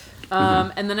be.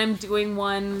 And then I'm doing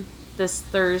one this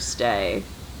Thursday.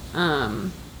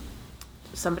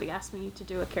 Somebody asked me to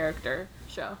do a character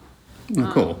show.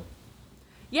 Oh, cool.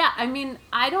 Yeah, I mean,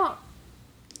 I don't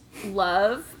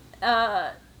love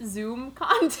Zoom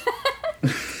content.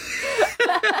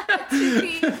 To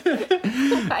be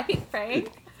quite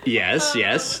frank. Yes.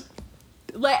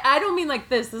 Like, I don't mean like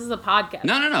this. This is a podcast.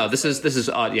 No. This is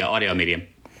audio medium.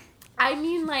 I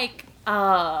mean like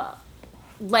a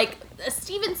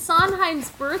Stephen Sondheim's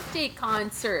birthday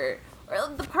concert. Or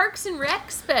the Parks and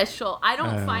Rec special. I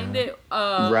don't find it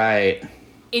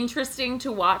interesting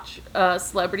to watch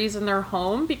celebrities in their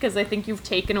home, because I think you've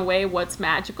taken away what's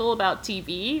magical about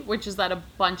TV, which is that a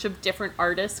bunch of different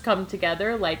artists come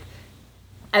together, like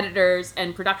editors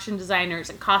and production designers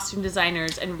and costume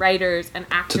designers and writers and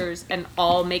actors, and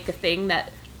all make a thing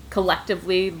that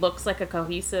collectively looks like a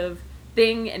cohesive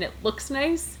thing, and it looks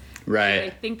nice. Right.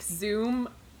 And I think Zoom...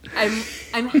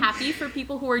 I'm happy for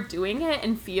people who are doing it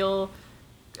and feel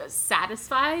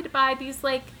satisfied by these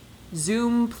like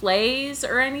Zoom plays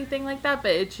or anything like that,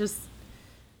 but it's just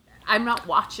I'm not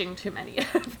watching too many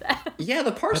of them. Yeah,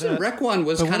 the Parks and Rec one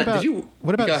was kind of.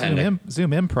 What about Zoom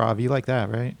Improv? You like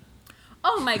that, right?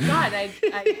 Oh my god, I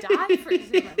die for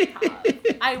Zoom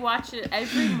Improv. I watch it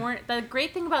every morning. The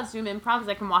great thing about Zoom Improv is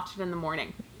I can watch it in the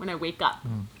morning when I wake up.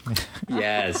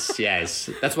 Yes.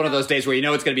 That's one of those days where you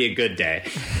know it's going to be a good day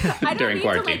during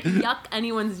quarantine. I don't mean to yuck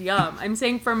anyone's yum. I'm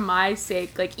saying for my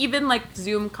sake, like even like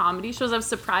Zoom comedy shows, I was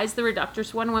surprised the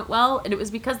Reductress one went well, and it was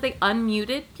because they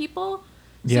unmuted people.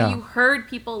 So you heard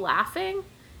people laughing.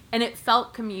 And it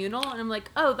felt communal, and I'm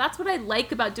like, oh, that's what I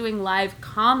like about doing live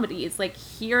comedy. It's like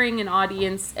hearing an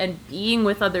audience and being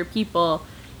with other people.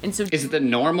 And so is the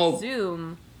normal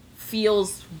Zoom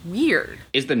feels weird.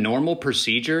 Is the normal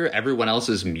procedure everyone else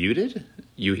is muted?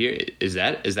 You hear is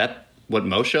that what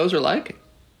most shows are like?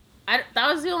 That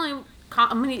was the only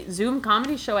Zoom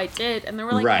comedy show I did, and there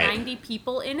were like Right. 90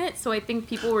 people in it. So I think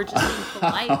people were just being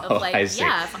polite of like, I see.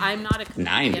 yeah, if I'm not a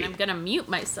comedian, 90. I'm gonna mute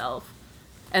myself.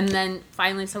 And then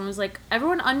finally, someone was like,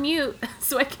 "Everyone unmute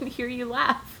so I can hear you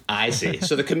laugh." I see.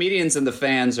 So the comedians and the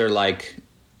fans are like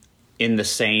in the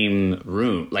same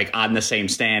room, like on the same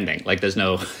standing. Like there's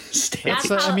no stage. That's,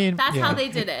 So, how, I mean, that's yeah. how they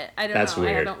did it. I don't That's know. I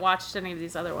weird. haven't watched any of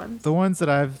these other ones. The ones that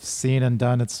I've seen and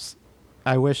done,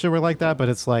 I wish it were like that, but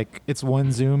it's like it's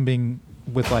one Zoom being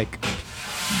with like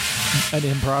an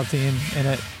improv team in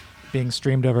it being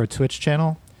streamed over a Twitch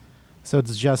channel. So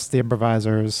it's just the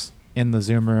improvisers in the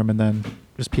Zoom room and then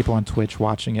just people on Twitch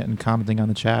watching it and commenting on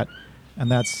the chat. And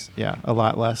that's, a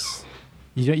lot less.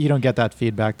 You don't get that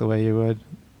feedback the way you would,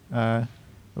 the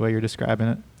way you're describing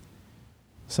it.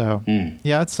 So,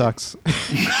 yeah, it sucks.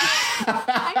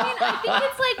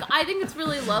 I think it's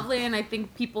really lovely, and I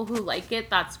think people who like it,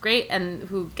 that's great, and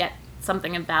who get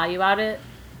something of value out of it.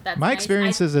 That's My nice.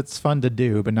 experience is it's fun to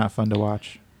do, but not fun to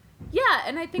watch. Yeah,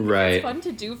 and I think if Right. it's fun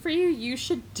to do for you, you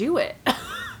should do it.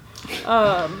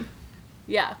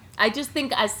 Yeah. I just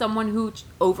think as someone who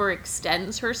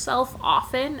overextends herself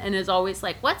often and is always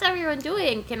like, what's everyone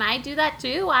doing? Can I do that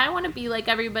too? I want to be like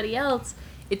everybody else.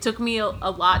 It took me a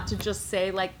lot to just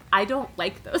say, like, I don't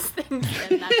like those things,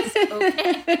 and that's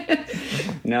okay.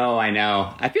 No, I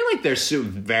know. I feel like they're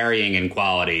varying in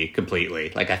quality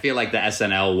completely. Like I feel like the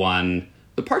SNL one,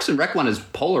 the Parks and Rec one is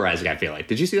polarizing, I feel like.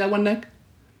 Did you see that one, Nick?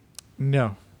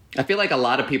 No. I feel like a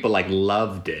lot of people like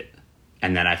loved it.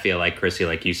 And then I feel like, Chrissy,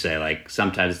 like you say, like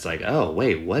sometimes it's like, oh,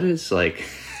 wait, what is like...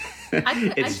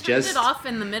 I It's turned it off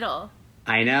in the middle.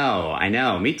 I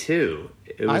know. Me too.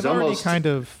 It was I've already almost... kind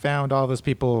of found all those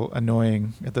people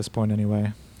annoying at this point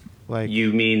anyway. Like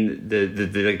You mean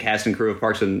the cast and crew of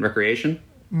Parks and Recreation?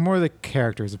 more the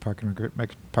characters of Parks and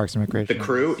Recreation. The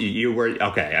crew? You were...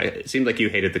 Okay, it seemed like you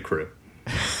hated the crew.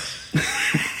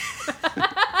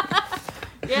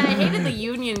 Yeah, I hated the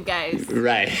union guys.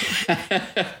 Right.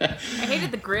 I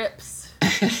hated the grips.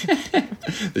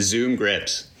 The Zoom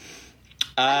grips.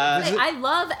 I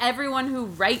love everyone who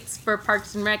writes for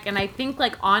Parks and Rec, and I think,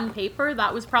 like, on paper,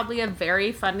 that was probably a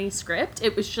very funny script.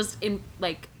 It was just,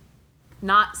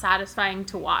 not satisfying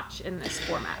to watch in this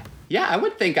format. Yeah, I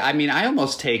would think, I mean, I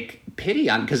almost take pity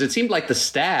on, because it seemed like the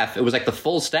staff, it was like the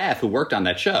full staff who worked on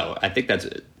that show. I think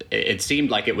it seemed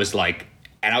like it was like,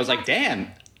 and I was like, damn,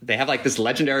 they have like this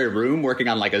legendary room working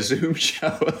on like a Zoom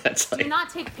show. That's like... Do not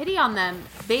take pity on them.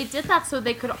 They did that so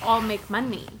they could all make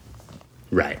money.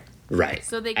 Right.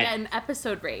 So they get an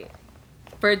episode rate.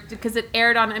 Because it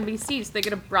aired on NBC, so they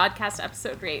get a broadcast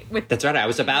episode rate. That's right. I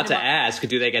was about to ask,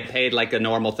 do they get paid like a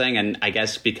normal thing? And I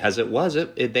guess because it was,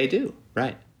 they do.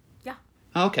 Right. Yeah.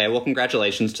 Okay, well,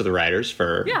 congratulations to the writers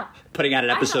for putting out an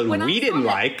episode we didn't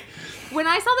like. When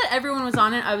I saw that everyone was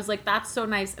on it, I was like, that's so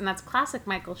nice. And that's classic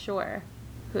Michael Schur,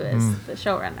 who is the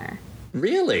showrunner.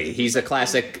 Really? He's a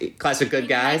classic good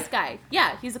guy? Nice guy.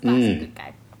 Yeah, he's a classic good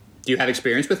guy. Do you have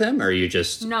experience with him, or are you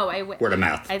just No, I wish. word of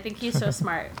mouth? I think he's so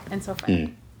smart and so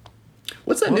funny.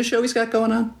 What's that new show he's got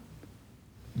going on?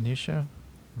 New show?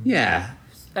 Yeah.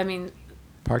 I mean,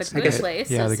 Parks The Good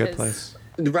Place. Yeah, is The Good his- Place.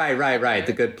 Right.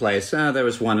 The Good Place. There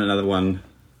was another one.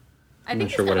 I I'm think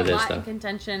not sure he's got what a it is, lot in though.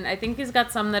 contention. I think he's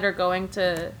got some that are going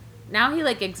to... Now he,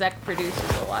 exec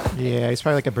produces a lot of things. Yeah, he's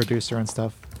probably like a producer and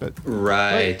stuff. But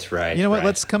Right. you know what? right.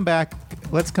 Let's come back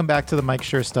to the Mike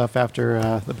Schur stuff after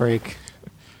the break.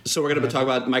 So we're going to talk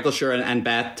about Michael Schur and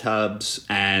bathtubs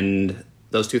and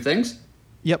those two things?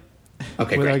 Yep.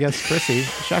 Okay, With great. our guest Chrissy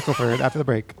Shackelford after the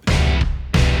break.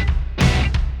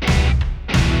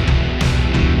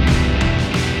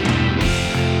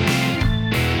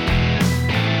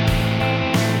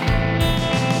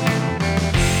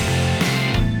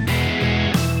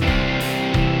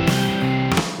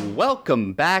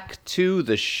 Welcome back to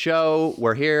the show.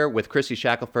 We're here with Chrissy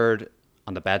Shackelford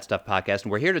on the Bad Stuff Podcast,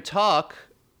 and we're here to talk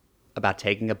about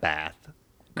taking a bath.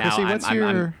 Chrissy,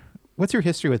 what's your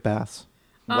history with baths?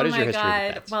 What is your history with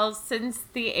God. baths? Well, since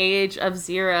the age of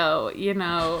 0,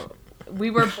 we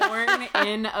were born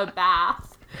in a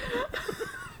bath.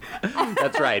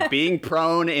 That's right. Being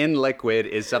prone in liquid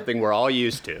is something we're all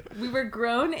used to. We were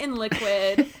grown in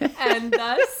liquid, and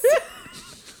thus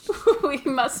we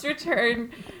must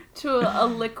return to a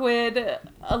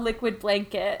liquid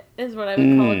blanket is what I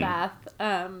would call a bath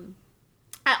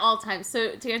at all times.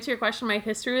 So to answer your question, my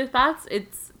history with baths,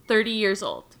 it's 30 years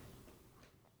old.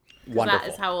 Wonderful. That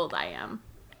is how old I am.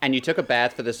 And you took a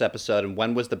bath for this episode, and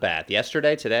when was the bath?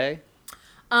 Yesterday? Today?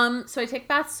 So I take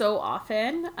baths so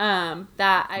often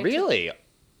that I Really?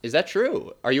 Is that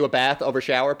true? Are you a bath over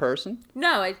shower person?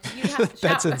 No, you have to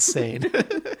That's shower. insane.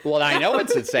 Well, I know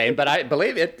it's insane, but I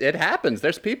believe it happens.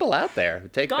 There's people out there who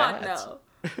take God, baths. no.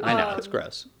 I know, it's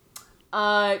gross.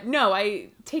 No, I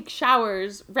take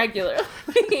showers regularly.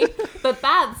 But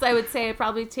baths, I would say I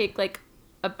probably take like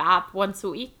a bath once a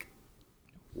week.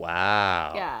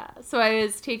 Wow. Yeah. So I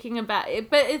was taking a bath,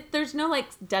 but there's no like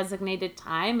designated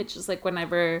time. It's just like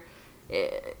whenever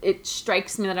it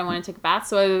strikes me that I want to take a bath.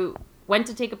 So I went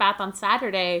to take a bath on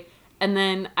Saturday, and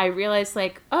then I realized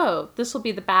like, oh, this will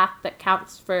be the bath that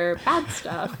counts for bad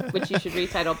stuff, which you should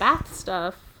retitle bath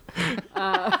stuff.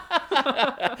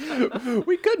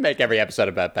 We could make every episode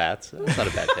about baths. That's not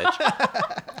a bad pitch.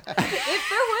 If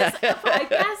there was a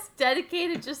podcast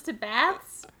dedicated just to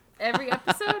baths every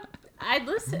episode, I'd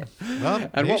listen. Well,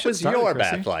 And you what should was start it, your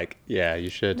Chrissy. bath like? Yeah, you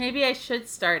should. Maybe I should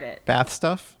start it. Bath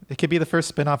stuff. It could be the first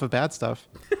spin-off of Bad Stuff.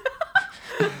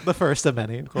 The first of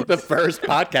many, of course. The first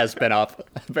podcast spinoff.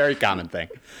 Very common thing.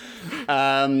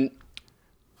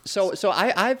 So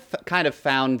I've kind of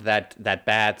found that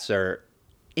baths are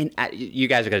you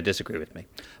guys are going to disagree with me,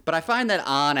 but I find that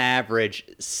on average,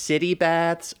 city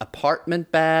baths, apartment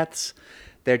baths,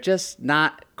 they're just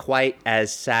not quite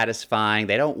as satisfying.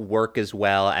 They don't work as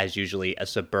well as usually a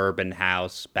suburban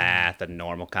house bath, a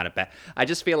normal kind of bath. I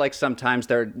just feel like sometimes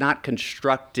they're not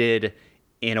constructed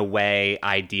in a way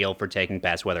ideal for taking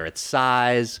baths, whether it's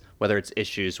size, whether it's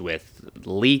issues with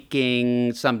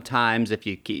leaking. Sometimes if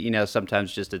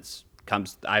sometimes just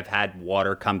I've had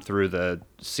water come through the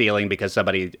ceiling because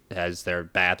somebody has their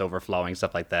bath overflowing,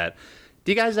 stuff like that.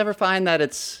 Do you guys ever find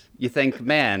that you think,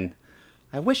 man,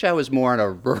 I wish I was more in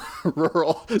a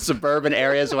rural suburban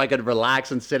area so I could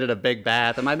relax and sit in a big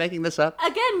bath? Am I making this up?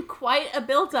 Again, quite a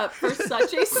build-up for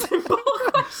such a simple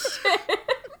question.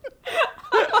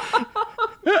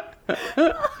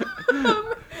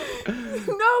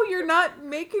 No, you're not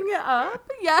making it up.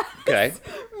 Yes. Okay.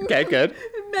 Okay, good.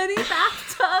 Many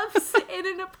bathtubs in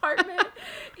an apartment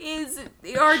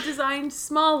are designed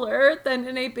smaller than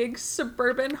in a big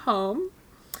suburban home.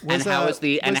 How's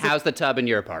the tub in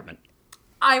your apartment?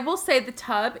 I will say the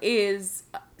tub is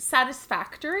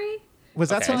satisfactory. Was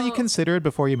that Okay. something you considered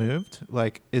before you moved?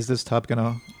 Like, is this tub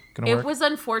gonna It work? was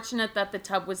unfortunate that the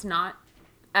tub was not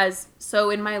so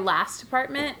in my last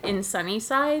apartment in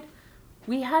Sunnyside,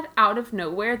 we had out of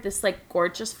nowhere this like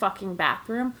gorgeous fucking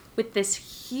bathroom with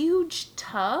this huge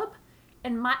tub,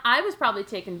 and I was probably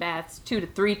taking baths 2 to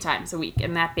 3 times a week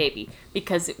in that baby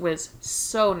because it was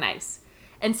so nice.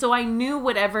 And so I knew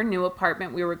whatever new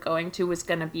apartment we were going to was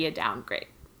going to be a downgrade.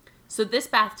 So this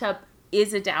bathtub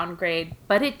is a downgrade,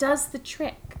 but it does the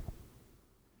trick.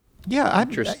 Yeah,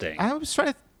 Interesting. I was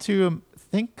trying to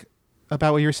think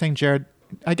about what you were saying, Jared.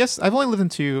 I guess I've only lived in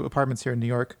 2 apartments here in New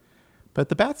York, but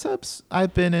the bathtubs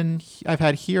I've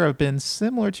had here have been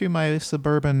similar to my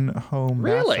suburban home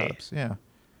Really? bathtubs. Yeah,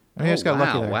 I just got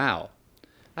lucky there. Wow.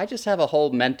 I just have a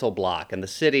whole mental block. In the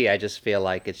city, I just feel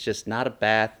like it's just not a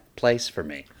bath place for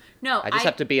me. No, I just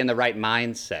have to be in the right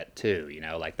mindset too,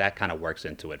 like that kind of works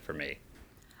into it for me.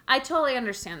 I totally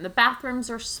understand. The bathrooms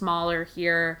are smaller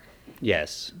here,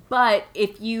 Yes. but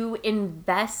if you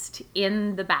invest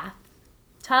in the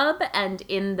bathtub and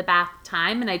in the bath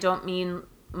time, and I don't mean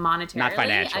monetarily, Not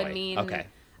financially.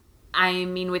 I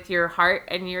mean with your heart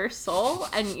and your soul,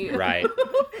 and you Right.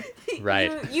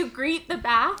 Right. you greet the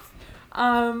bath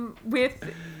with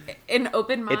an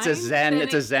open mind. It's a zen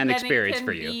then experience it can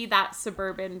for you. Be that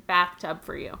suburban bathtub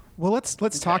for you. Well, let's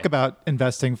talk about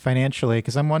investing financially,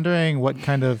 because I'm wondering what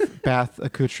kind of bath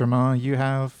accoutrement you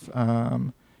have.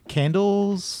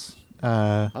 Candles.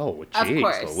 Oh, Of jeez,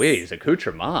 course. Louise,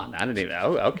 accoutrement. I didn't even.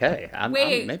 Oh, okay.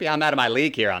 Wait. Maybe I'm out of my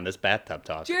league here on this bathtub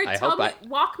talk. Jared,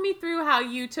 walk me through how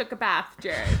you took a bath,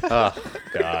 Jared. Oh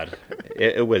God,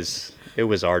 it was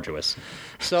arduous.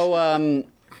 So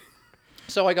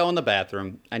I go in the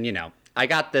bathroom, and I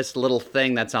got this little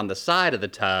thing that's on the side of the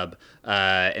tub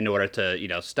in order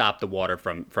to stop the water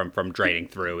from draining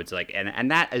through. It's like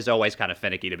and that is always kind of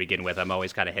finicky to begin with. I'm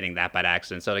always kind of hitting that by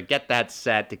accident. So to get that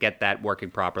set, to get that working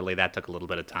properly, that took a little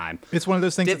bit of time. It's one of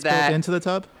those things Did that's that. built into the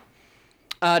tub.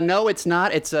 No, it's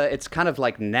not. It's kind of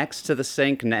like next to the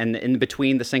sink and in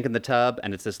between the sink and the tub,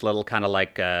 and it's this little kind of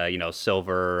like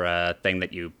silver thing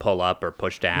that you pull up or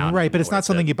push down. Right, but it's in order not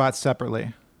something to- you bought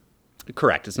separately.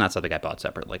 Correct. It's not something I bought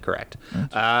separately. Correct.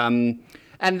 And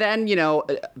then a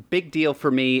big deal for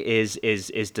me is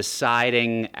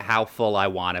deciding how full I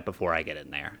want it before I get in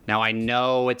there. Now I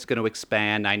know it's going to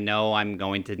expand. I know I'm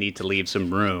going to need to leave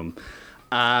some room.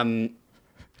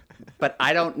 But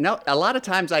I don't know. A lot of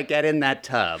times I get in that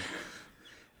tub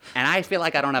and I feel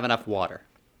like I don't have enough water,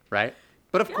 right?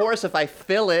 But of course, if I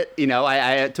fill it,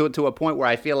 I to a point where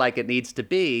I feel like it needs to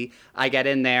be, I get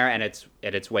in there and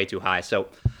it's way too high. So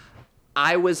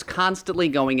I was constantly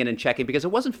going in and checking because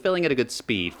it wasn't filling at a good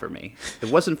speed for me. It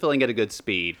wasn't filling at a good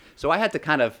speed. So I had to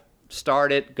kind of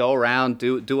start it, go around,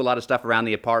 do a lot of stuff around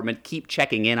the apartment, keep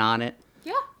checking in on it.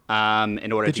 Yeah.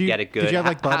 In order to get it good. Did you have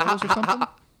like bubbles or something?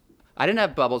 I didn't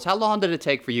have bubbles. How long did it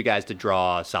take for you guys to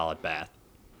draw a solid bath?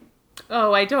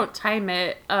 Oh, I don't time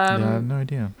it. Yeah, I have no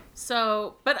idea.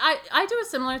 So, but I do a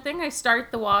similar thing. I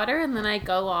start the water and then I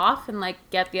go off and like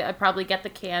I probably get the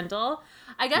candle.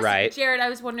 I guess, right. Jared, I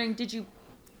was wondering, did you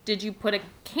put a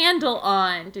candle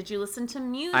on? Did you listen to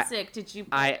music?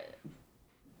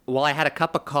 Well, I had a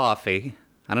cup of coffee.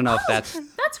 I don't know if that's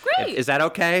great. Is that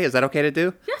okay? Is that okay to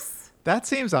do? Yes. That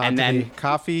seems odd. And to then- me.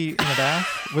 Coffee in the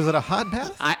bath. Was it a hot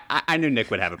bath? I knew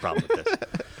Nick would have a problem with this.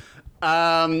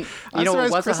 I'm it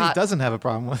surprised was Chrissy doesn't have a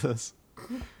problem with this.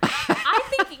 I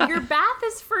think your bath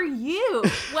is for you.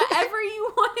 Whatever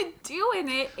you want to do in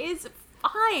it is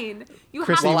fine. You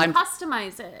Chrissy, have Well, to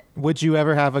customize it. Would you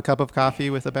ever have a cup of coffee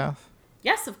with a bath?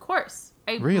 Yes, of course.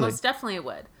 I Really? most definitely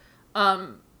would.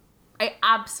 I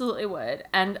absolutely would.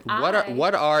 And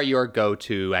What are your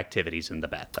go-to activities in the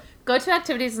bathtub? go to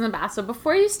activities in the bath. So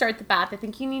before you start the bath, I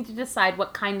think you need to decide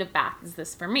what kind of bath is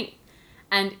this for me.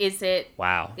 And is it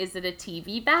Wow. Is it a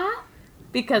TV bath?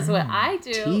 Because what I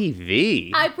do,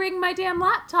 TV. I bring my damn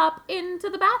laptop into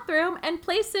the bathroom and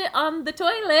place it on the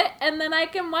toilet, and then I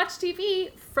can watch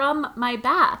TV from my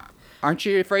bath. Aren't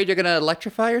you afraid you're going to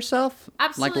electrify yourself?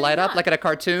 Absolutely Like light up not. like in a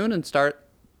cartoon and start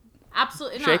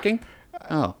Absolutely not. shaking?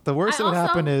 Oh. The worst I that would also-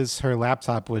 happen is her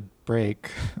laptop would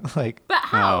break. Like, But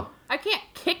how? Oh. I can't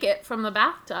kick it from the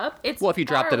bathtub. It's Well, if you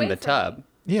far dropped it in away the from me. tub.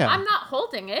 yeah. I'm not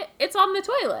holding it. It's on the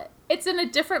toilet. It's in a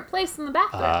different place in the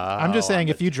bathroom. I'm just saying, on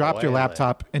if the you dropped your toilet.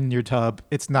 laptop in your tub,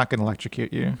 it's not going to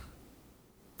electrocute you.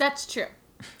 That's true.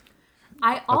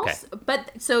 I also,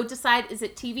 but so decide, is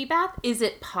it TV bath? Is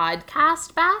it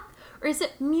podcast bath? Or is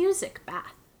it music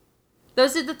bath?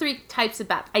 Those are the three types of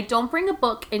bath. I don't bring a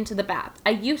book into the bath. I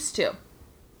used to.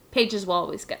 Pages will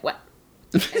always get wet.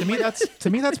 To me,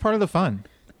 that's part of the fun.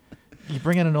 You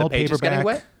bring in an old pages getting paperback.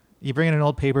 wet? You bring in an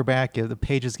old paperback. The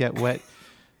pages get wet.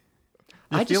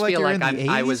 You I feel just like feel you're like in the 80s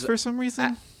I was for some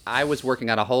reason. I was working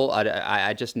on a whole.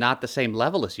 I just not the same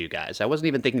level as you guys. I wasn't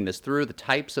even thinking this through. The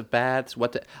types of baths.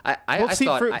 What the, Well, I see,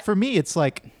 thought. for me, it's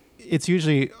like it's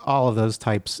usually all of those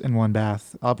types in one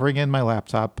bath. I'll bring in my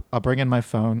laptop. I'll bring in my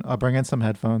phone. I'll bring in some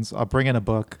headphones. I'll bring in a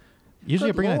book. Usually,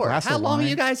 I Good bring in a Lord, glass how of long wine. are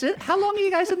you guys in? How long are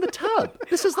you guys in the tub?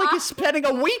 This is like you're spending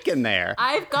a week in there.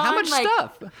 I've gone How much like,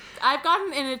 stuff? I've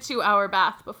gotten in a 2-hour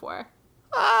bath before.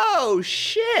 Oh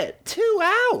shit! 2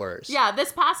 hours. Yeah,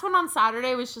 this past one on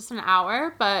Saturday was just an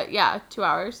hour, but yeah, 2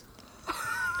 hours.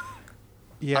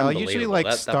 Yeah, I'll usually Unbelievable. like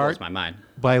that start blows my mind.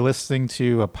 by listening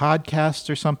to a podcast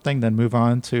or something, then move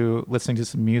on to listening to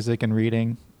some music and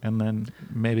reading, and then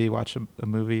maybe watch a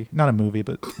movie. Not a movie,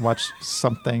 but watch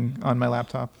something on my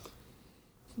laptop.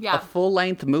 A Yeah.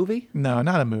 full-length movie? No,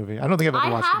 not a movie. I don't think I've ever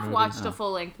I watched a have movie. watched a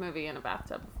full-length movie in a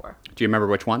bathtub before. Do you remember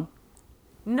which one?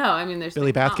 No, I mean, there's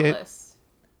Billy been Bathgate? countless.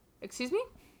 Excuse me?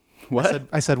 What?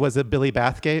 I said, was it Billy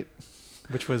Bathgate?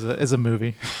 Which is a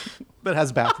movie that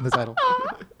has bath in the title.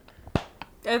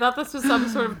 I thought this was some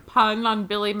sort of pun on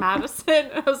Billy Madison.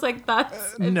 I was like,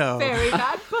 that's a no. very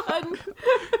bad pun.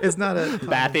 It's not a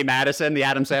Bathy Madison, the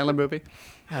Adam Sandler movie.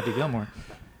 Happy Gilmore.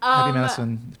 Happy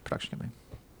Madison production company.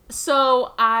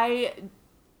 So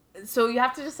you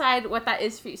have to decide what that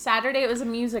is for you. Saturday, it was a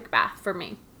music bath for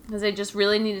me because I just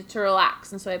really needed to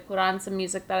relax. And so I put on some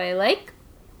music that I like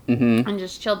and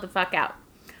just chilled the fuck out.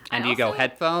 And I do you go also-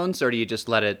 headphones or do you just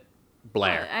let it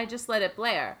blare? I just let it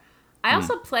blare. I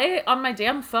also play on my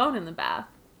damn phone in the bath.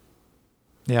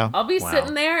 Yeah. I'll be Wow.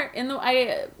 sitting there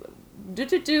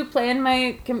playing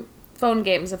my phone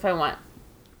games if I want.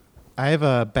 I have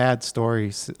a bad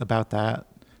story about that,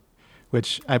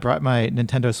 which I brought my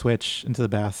Nintendo Switch into the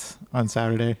bath on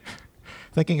Saturday,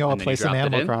 thinking, I'll And then play you some dropped it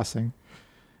Animal in? Crossing.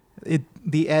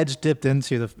 The edge dipped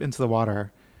into the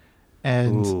water,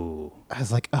 and Ooh. I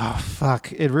was like, oh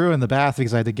fuck! It ruined the bath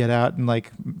because I had to get out and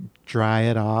like dry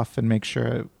it off and make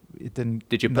sure it didn't.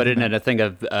 Did you put it in a thing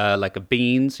of like a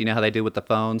beans? You know how they do with the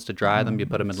phones to dry them? You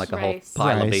put them in like a whole Rice.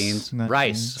 pile of Rice, beans. not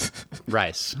Rice.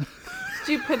 Rice.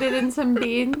 Did you put it in some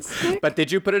beans? But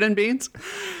did you put it in beans?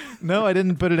 No, I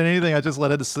didn't put it in anything. I just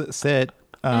let it sit.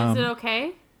 Is it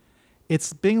okay?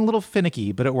 It's being a little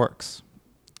finicky, but it works.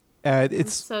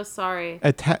 It's So sorry.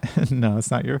 no, it's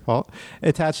not your fault.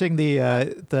 Attaching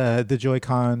the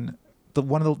Joy-Con,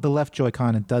 the left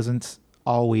Joy-Con, it doesn't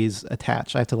always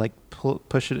attach. I have to like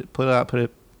push it, put it out, put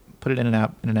it in and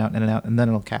out, in and out, in and out, and then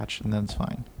it'll catch, and then it's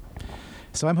fine.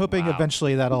 So I'm hoping Wow.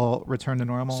 eventually that'll return to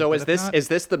normal. So but is if this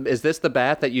not, is this the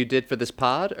bath that you did for this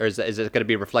pod, or is it going to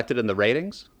be reflected in the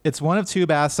ratings? It's one of 2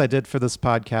 baths I did for this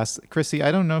podcast. Chrissy,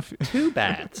 I don't know if 2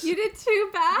 baths. You did 2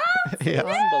 baths? yeah,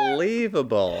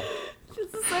 Unbelievable.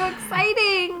 This is so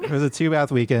exciting. it was a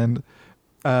 2-bath weekend.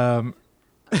 A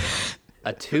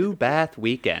 2-bath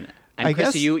weekend. And I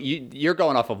Chrissy, guess- you're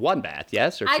going off of 1 bath,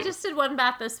 yes? Or I 2? just did 1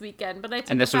 bath this weekend, but I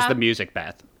took And this a was the bath- music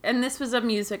bath. And this was a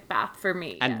music bath for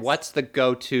me. And yes. what's the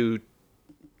go-to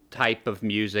type of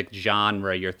music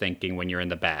genre you're thinking when you're in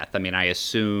the bath? I mean, I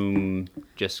assume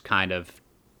just kind of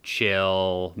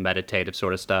chill, meditative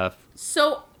sort of stuff.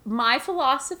 So my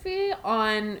philosophy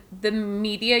on the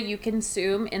media you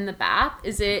consume in the bath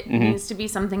is it needs to be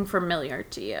something familiar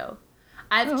to you.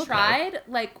 I've tried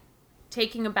like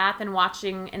taking a bath and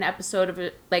watching an episode of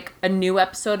a new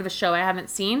episode of a show I haven't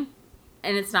seen,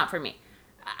 and it's not for me.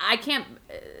 I can't.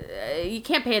 You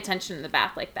can't pay attention in the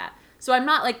bath like that. So I'm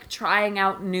not like trying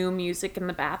out new music in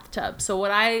the bathtub. So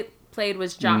what I played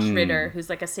was Josh Ritter, who's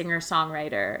like a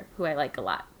singer-songwriter who I like a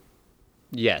lot.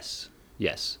 Yes.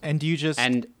 And do you just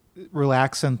And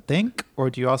relax and think, or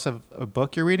do you also have a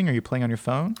book you're reading, or are you playing on your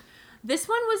phone? This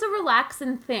one was a relax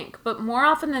and think, but more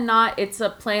often than not, it's a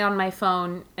play on my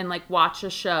phone and like watch a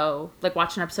show, like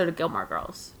watch an episode of Gilmore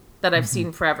Girls that I've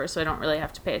seen forever, so I don't really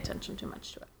have to pay attention too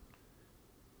much to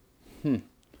it.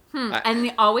 And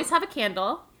they always have a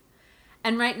candle.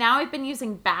 And right now I've been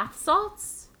using bath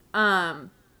salts, but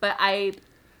I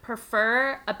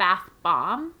prefer a bath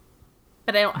bomb,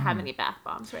 but I don't have any bath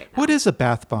bombs right now. What is a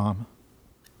bath bomb?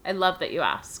 I love that you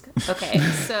ask. Okay,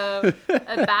 so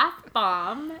a bath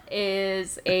bomb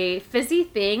is a fizzy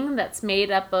thing that's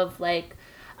made up of like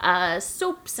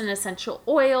soaps and essential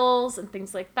oils and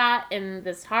things like that in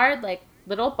this hard like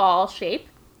little ball shape.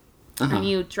 And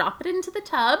you drop it into the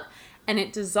tub and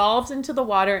it dissolves into the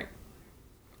water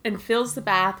and fills the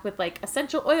bath with like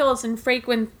essential oils and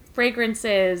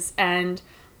fragrances and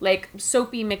like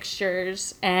soapy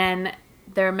mixtures. And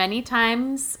there are many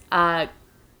times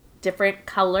different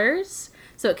colors,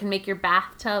 so it can make your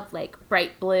bathtub like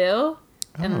bright blue,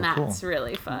 and that's cool.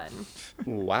 really fun.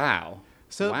 wow.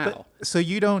 So, wow. so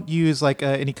you don't use like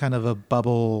any kind of a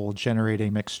bubble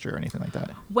generating mixture or anything like that?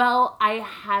 Well, I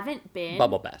haven't been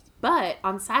Bubble bath. but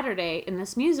on Saturday in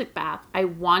this music bath, I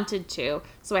wanted to.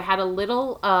 So I had a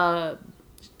little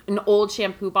an old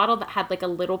shampoo bottle that had like a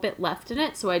little bit left in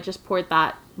it, so I just poured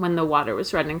that when the water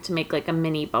was running to make like a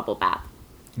mini bubble bath.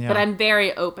 Yeah. But I'm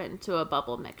very open to a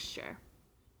bubble mixture.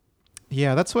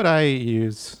 Yeah, that's what I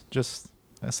use. Just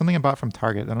something I bought from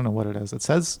Target. I don't know what it is.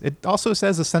 It also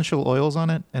says essential oils on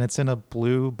it, and it's in a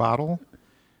blue bottle,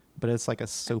 but it's like a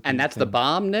soapy And that's the thing.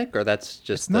 bomb, Nick, or that's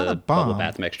just It's not the a bomb. bubble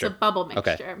bath mixture? It's a bubble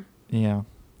Okay. mixture. Yeah.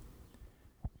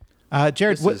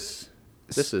 Jared,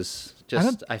 This is I don't-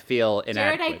 just, I feel Jared,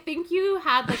 inadequate. I think you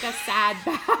had like a sad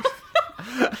bath.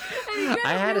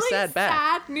 I had a sad bath.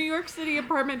 Sad New York City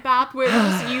apartment bath where it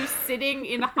was you sitting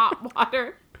in hot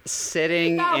water.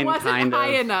 Sitting That in wasn't kind high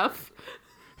of... enough.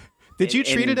 did you in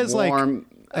treat it as warm-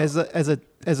 like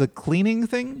as a cleaning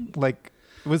thing? Like,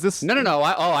 was this? No.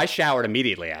 I showered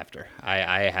immediately after.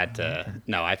 I had to...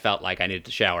 No, I felt like I needed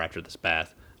to shower after this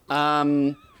bath.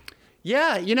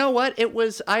 Yeah, you know what? It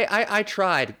was... I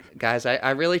tried, guys.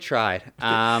 I really tried.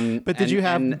 But did you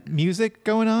have music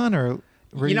going on, or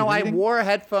were You know, I reading? wore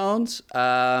headphones,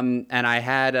 and I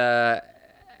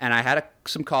had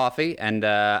some coffee, and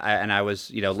I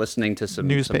was listening to some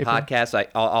Newspaper. podcasts. I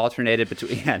alternated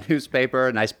between newspaper,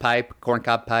 a nice pipe,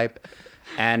 corncob pipe,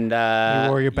 and You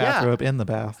wore your yeah, bathrobe in the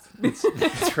bath.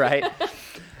 that's right.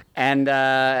 And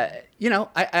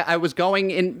I was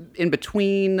going in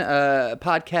between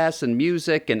podcasts and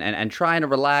music and trying to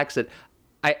relax. It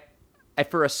I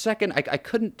for a second I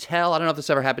couldn't tell. I don't know if this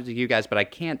ever happened to you guys, but I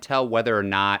can't tell whether or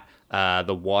not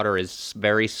the water is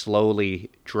very slowly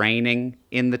draining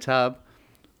in the tub,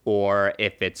 or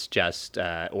if it's just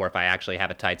or if I actually have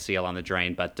a tight seal on the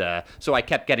drain. But so I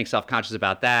kept getting self-conscious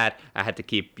about that. I had to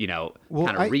keep kind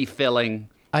of refilling.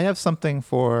 I have something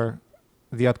for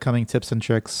the upcoming tips and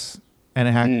tricks and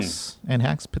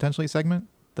hacks potentially segment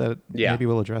that maybe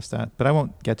we'll address that, but I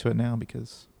won't get to it now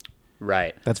because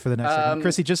Right. that's for the next segment.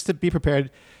 Chrissy, just to be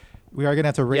prepared, we are going to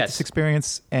have to rate Yes. this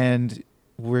experience, and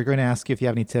we're going to ask you if you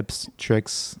have any tips,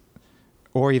 tricks,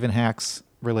 or even hacks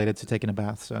related to taking a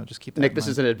bath. So just keep that Nick, in this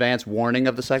mind. is an advance warning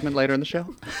of the segment later in the show.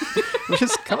 Which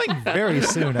is coming very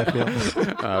soon, I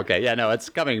feel. Okay, yeah, no, it's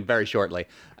coming very shortly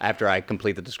after I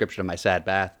complete the description of my sad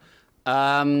bath.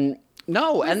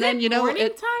 No, Was and then it morning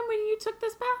it time when you took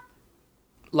this bath?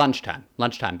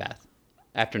 lunchtime bath,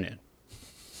 afternoon.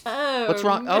 Oh, What's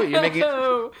wrong? Oh, you're making-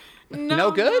 no.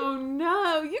 No good?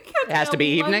 No. You can't. It has to be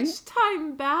evening?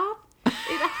 Lunchtime bath. It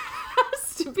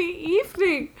has to be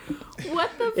evening.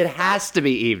 What the? It has to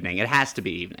be evening. It has to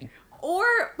be evening. Or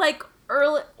like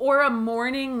early, or a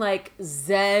morning like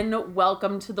Zen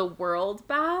welcome to the world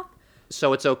bath.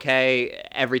 So it's okay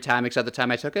every time except the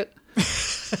time I took it?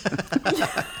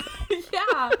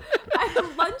 Yeah.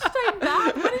 Lunchtime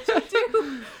bath. What did you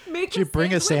do? Did you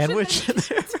bring a sandwich in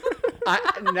there?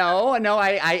 No,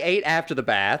 I ate after the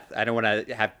bath. I don't want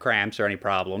to have cramps or any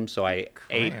problems, so I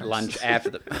ate lunch after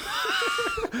the.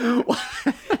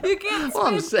 You can't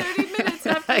spend 30 minutes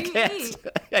after you eat.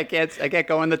 I can't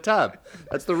go in the tub.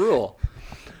 That's the rule.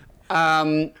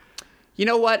 You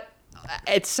know what?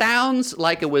 It sounds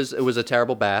like it was a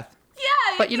terrible bath.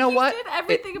 Yeah, but you know what? Did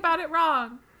everything about it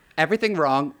wrong. Everything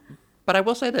wrong. But I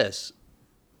will say this: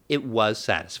 it was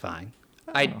satisfying.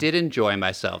 I did enjoy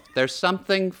myself. There's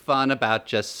something fun about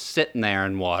just sitting there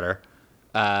in water.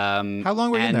 How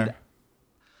long were you in there?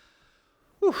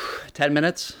 10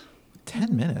 minutes.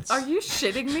 10 minutes? Are you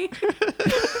shitting me?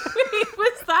 Wait,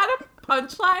 was that a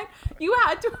punchline? You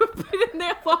had to have been in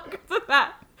there longer than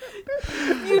that.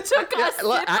 You took us.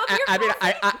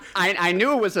 I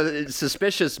knew it was a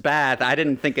suspicious bath. I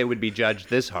didn't think it would be judged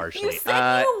this harshly. You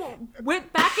said you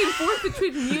went back and forth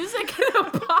between music and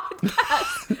a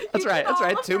podcast. That's right. That's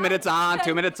right. 2 minutes on,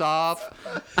 2 minutes off.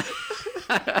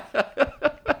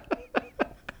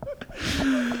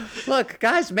 Look,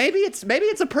 guys, maybe it's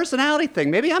a personality thing.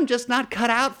 Maybe I'm just not cut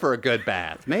out for a good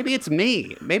bath. Maybe it's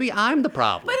me. Maybe I'm the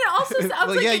problem. But it also sounds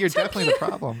well, like yeah, it you're took definitely you, the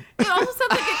problem. It also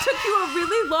sounds like it took you a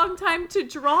really long time to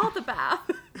draw the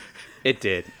bath. It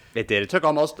did. It took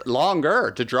almost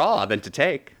longer to draw than to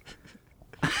take.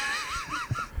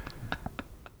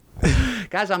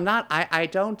 Guys,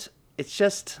 it's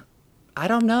just, I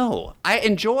don't know. I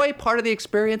enjoy part of the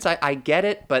experience. I get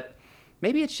it, but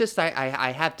maybe it's just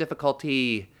I have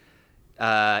difficulty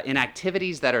in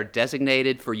activities that are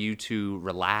designated for you to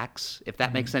relax, if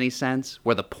that makes any sense,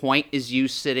 where the point is you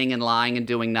sitting and lying and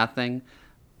doing nothing.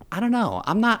 I don't know.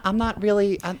 I'm not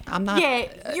really. I'm not.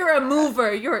 Yeah, you're a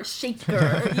mover. You're a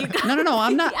shaker. You No.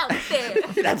 I'm not. Out there.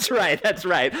 That's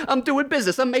right. I'm doing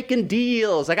business. I'm making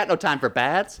deals. I got no time for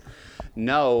baths.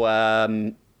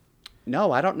 No.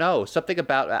 No, I don't know. Something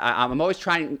about. I'm always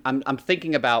trying. I'm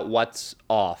thinking about what's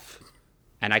off,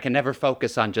 and I can never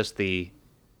focus on just the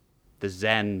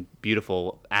zen,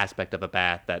 beautiful aspect of a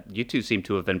bath that you two seem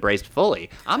to have embraced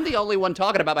fully. I'm the only one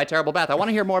talking about my terrible bath. I want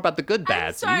to hear more about the good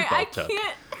baths I'm sorry, that you both took. I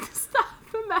can't stop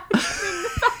imagining the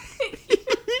fact that you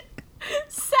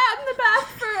sat in the bath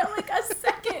for like a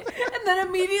second and then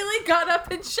immediately got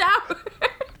up and showered.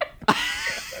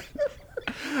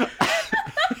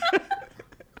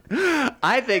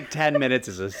 I think 10 minutes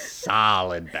is a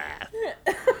solid bath.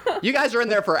 You guys are in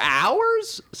there for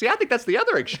hours? See, I think that's the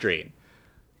other extreme.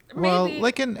 Well, Maybe.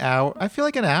 like an hour. I feel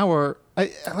like an hour,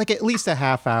 like at least a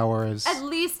half hour is. At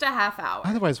least a half hour.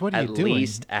 Otherwise, what are you doing? At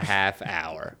least a half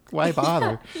hour. Why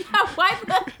bother? Yeah, why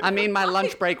the... I mean, my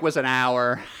lunch break was an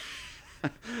hour.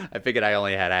 I figured I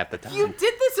only had half the time. You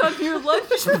did this on your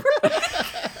lunch break.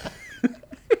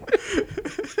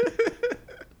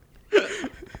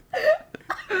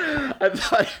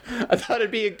 I thought it'd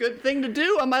be a good thing to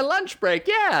do on my lunch break.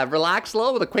 Yeah, relax a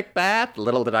little with a quick bath.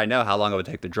 Little did I know how long it would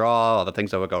take to draw, all the things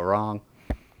that would go wrong.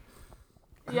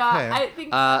 Yeah, Okay. I think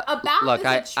a bath look, is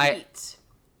a treat.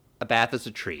 A bath is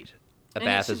a treat. A bath and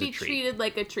it is should a be treat. treated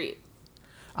like a treat.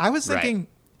 I was Right. thinking,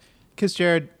 because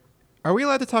Jared, are we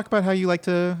allowed to talk about how you like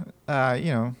to,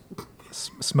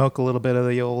 smoke a little bit of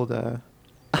the old?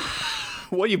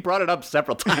 Well, you brought it up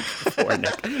several times before,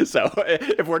 Nick. So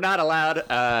if we're not allowed,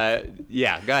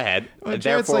 yeah, go ahead. Well,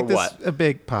 Jared's Therefore, like what? a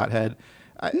big pothead.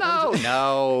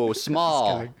 No,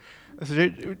 small. So,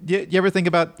 do you ever think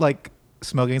about like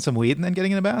smoking some weed and then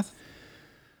getting in a bath?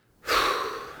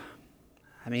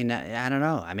 I mean, I don't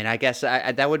know. I mean, I guess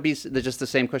that would be just the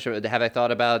same question. Have I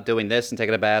thought about doing this and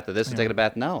taking a bath or this and taking a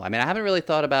bath? No. I mean, I haven't really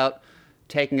thought about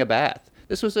taking a bath.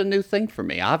 This was a new thing for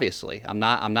me, obviously. I'm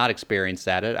not experienced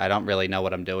at it. I don't really know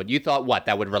what I'm doing. You thought what?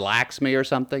 That would relax me or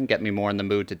something? Get me more in the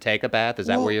mood to take a bath? Is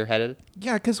that Well, where you're headed?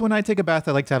 Yeah, because when I take a bath,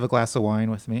 I like to have a glass of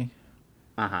wine with me.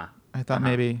 Uh-huh. I thought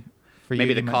maybe for Maybe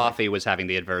you, the you might- coffee was having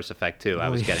the adverse effect too. I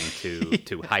was yeah. getting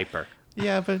too hyper.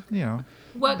 Yeah, but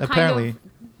What apparently. kind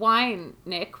of wine,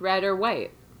 Nick? Red or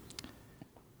white?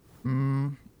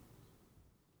 I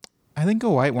think a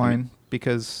white wine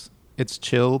because it's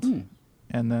chilled.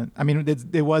 And then, I mean,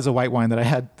 it was a white wine that I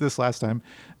had this last time,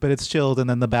 but it's chilled and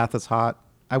then the bath is hot.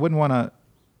 I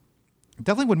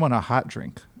definitely wouldn't want a hot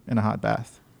drink in a hot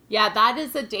bath. Yeah, that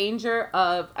is a danger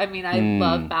of, I mean, I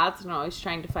love baths and I'm always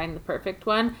trying to find the perfect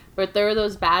one, but there are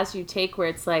those baths you take where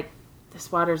it's like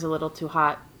this water's a little too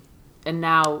hot, and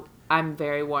now I'm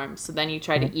very warm. So then you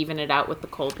try to even it out with the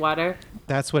cold water.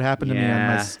 That's what happened to me on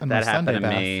my Sunday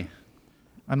bath. Me.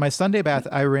 On my Sunday bath,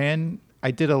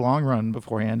 I did a long run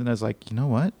beforehand, and I was like, you know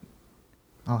what?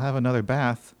 I'll have another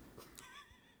bath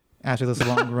after this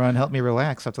long run. Help me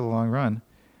relax after the long run.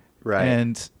 Right.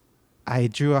 And I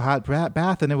drew a hot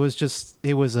bath, and it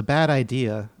was a bad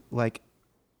idea. Like,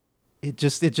 it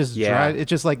just dried. It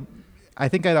just like, I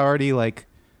think I'd already like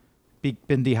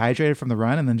been dehydrated from the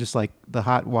run, and then just like the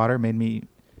hot water made me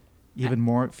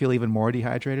feel even more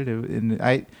dehydrated. And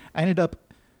I ended up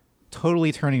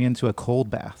totally turning into a cold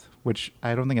bath, which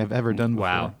I don't think I've ever done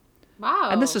before. Wow.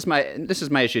 And this is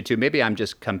my issue too. Maybe I'm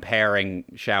just comparing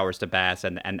showers to baths,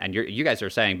 and you guys are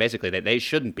saying basically that they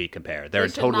shouldn't be compared. They're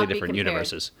totally different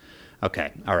universes.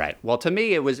 Okay, all right. Well, to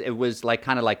me, it was like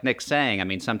kind of like Nick's saying. I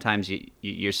mean, sometimes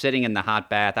you're sitting in the hot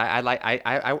bath.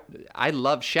 I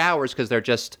love showers because they're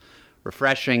just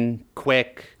refreshing,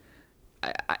 quick.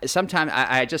 Sometimes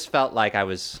I just felt like I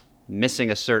was missing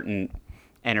a certain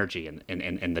energy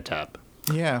in the tub.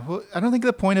 Yeah, well, I don't think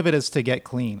the point of it is to get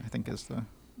clean. I think is the.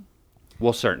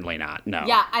 Well, certainly not. No.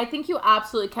 Yeah, I think you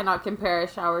absolutely cannot compare a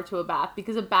shower to a bath,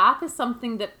 because a bath is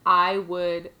something that I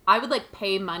would like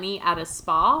pay money at a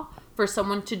spa for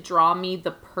someone to draw me the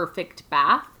perfect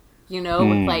bath, with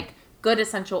like good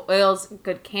essential oils,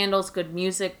 good candles, good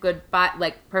music, good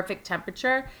like perfect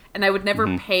temperature, and I would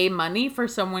never pay money for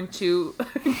someone to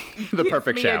the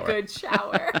perfect give me shower. a good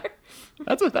shower.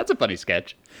 That's a funny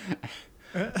sketch.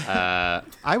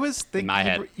 I was thinking my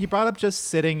head. You brought up just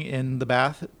sitting in the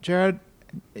bath, Jared,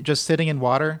 just sitting in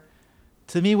water.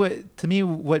 To me,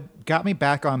 what got me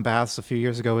back on baths a few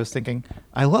years ago was thinking,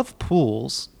 I love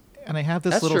pools, and I have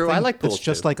this That's little true. thing I like pools that's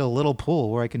just too. like a little pool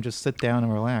where I can just sit down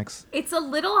and relax. It's a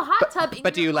little hot tub in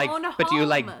But do you your like own but do you home.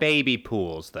 like baby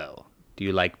pools though? Do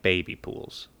you like baby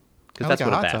pools? Because I that's like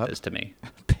a what a hot bath tub. is to me.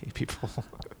 Baby pool.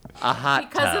 A hot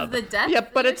Because tub. of the depth, Yeah,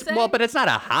 but you're it's saying? but it's not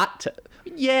a hot tub.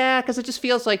 Yeah, because it just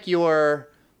feels like you're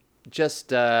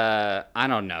just I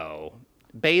don't know.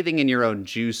 Bathing in your own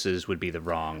juices would be the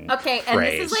wrong Okay, phrase. and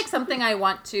this is like something I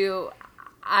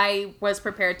was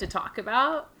prepared to talk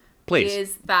about. Please.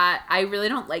 Is that I really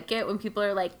don't like it when people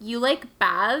are like, you like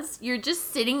baths? You're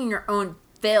just sitting in your own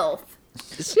filth.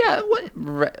 Yeah.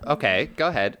 Okay, go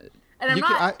ahead. And I'm You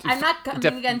not can- I'm not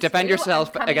coming against defend you, yourself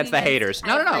I'm coming against the haters.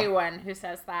 No. Everyone who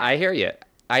says that. I hear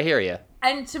you.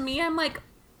 And to me, I'm like,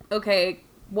 okay,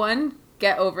 one,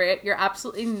 get over it. You're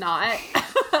absolutely not.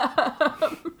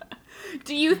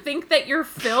 Do you think that your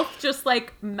filth just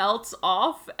like melts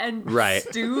off and Right.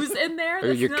 stews in there? Or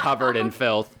That's you're not covered how in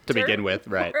filth to dirt begin with,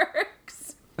 right?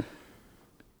 works.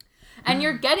 And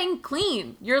you're getting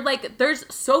clean. You're like, there's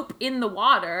soap in the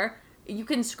water. You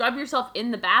can scrub yourself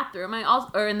in the bathroom.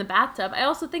 Or in the bathtub. I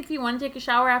also think if you want to take a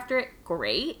shower after it,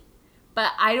 great.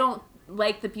 But I don't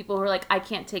like the people who are like, I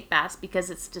can't take baths because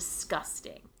it's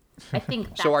disgusting. I think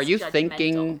that's So are you judgmental.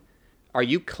 thinking, are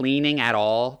you cleaning at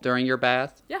all during your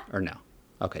bath? Yeah. Or no?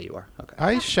 Okay, you are. Okay.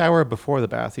 I shower before the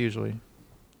bath usually.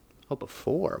 Oh,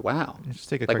 before. Wow. You just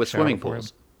take a like quick with shower swimming before.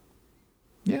 pools.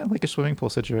 Yeah, like a swimming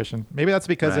pool situation. Maybe that's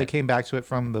because I Right. came back to it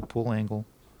from the pool angle.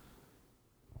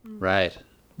 Right.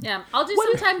 Yeah.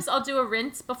 Sometimes I'll do a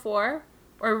rinse before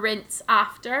or rinse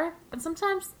after. And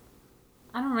sometimes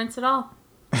I don't rinse at all.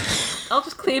 I'll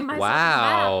just clean myself.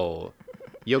 Wow.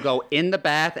 You'll go in the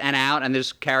bath and out and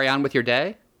just carry on with your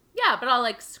day? Yeah, but I'll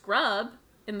like scrub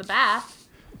in the bath.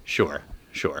 Sure.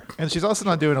 And she's also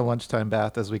not doing a lunchtime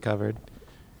bath, as we covered.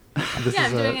 This Yeah,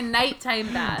 is I'm doing a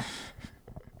nighttime bath.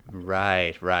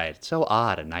 Right. So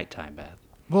odd, a nighttime bath.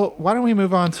 Well, why don't we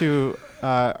move on to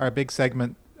our big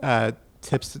segment,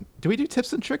 tips? Do we do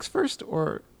tips and tricks first,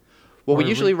 or? Well, we or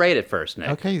usually rate it first, Nick.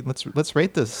 Okay, let's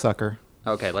rate this sucker.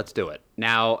 Okay, let's do it.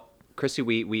 Now, Chrissy,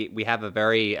 we have a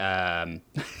very,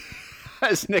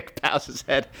 as Nick bows his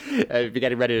head, you're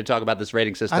getting ready to talk about this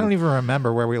rating system. I don't even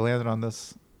remember where we landed on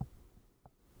this.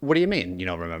 What do you mean you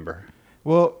don't remember?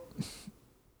 Well,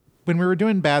 when we were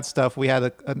doing bad stuff, we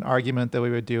had an argument that we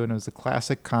would do, and it was a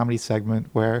classic comedy segment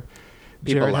where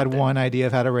People Jared had loved it. one idea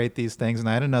of how to rate these things, and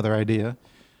I had another idea.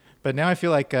 But now I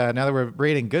feel like now that we're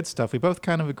rating good stuff, we both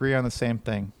kind of agree on the same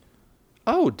thing.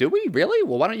 Oh, do we really?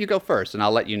 Well, why don't you go first, and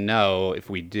I'll let you know if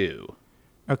we do.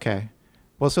 Okay.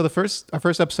 Well, so our first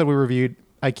episode we reviewed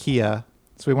IKEA,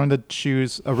 so we wanted to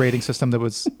choose a rating system that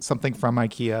was something from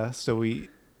IKEA. So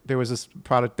there was this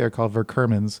product there called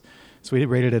Verkermans, so we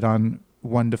rated it on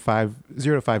 0 to 5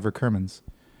 Verkermans.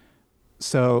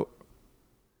 So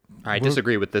I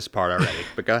disagree with this part already,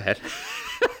 but go ahead.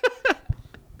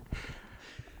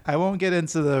 I won't get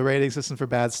into the rating system for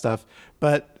bad stuff,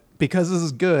 but because this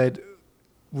is good,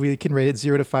 we can rate it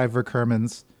 0 to 5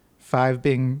 Verkermans, 5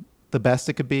 being the best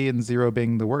it could be and 0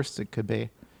 being the worst it could be.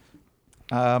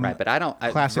 Right, but I don't.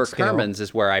 Classic Verkermans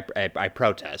is where I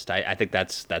protest. I think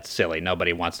that's silly.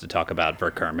 Nobody wants to talk about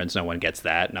Verkermans. No one gets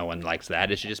that. No one likes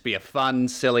that. It should just be a fun,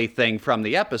 silly thing from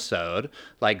the episode,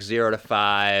 like 0 to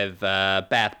 5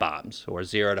 bath bombs, or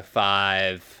 0 to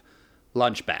 5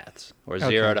 lunch baths, or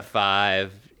 0 to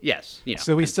 5. Yes, you know.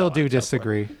 So we still on do and so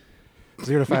disagree.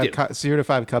 0 to 5 0 to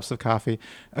 5 cups of coffee.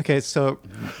 Okay, so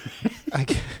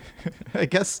I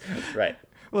guess. Right.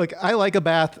 Look, I like a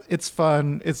bath. It's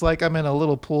fun. It's like I'm in a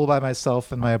little pool by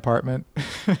myself in my apartment.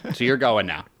 So you're going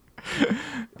now.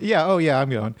 Yeah. Oh, yeah. I'm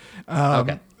going.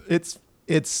 Okay.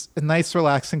 It's a nice,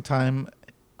 relaxing time.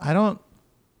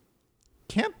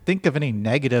 Can't think of any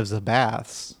negatives of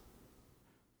baths.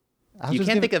 You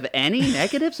can't think of any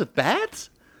negatives of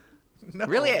baths? No.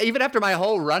 Really? Even after my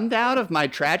whole rundown of my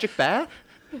tragic bath?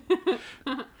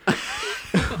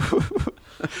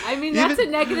 I mean, that's a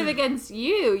negative against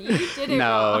you. You did it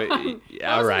wrong. That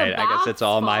All wasn't right. the I guess it's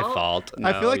all my bath's fault.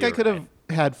 I feel like I you're could right.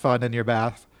 have had fun in your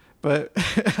bath, but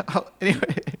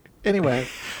anyway,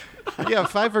 yeah,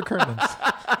 5 Verkermans.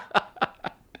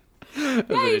 That's Yeah, an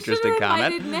you interesting should've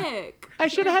comment. invited Nick. I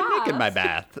should have had Nick in my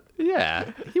bath. bath.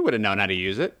 Yeah, he would have known how to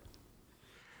use it.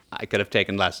 I could have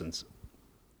taken lessons.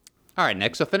 All right,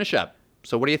 Nick, so finish up.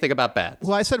 So what do you think about baths?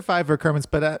 Well, I said 5 Verkermans,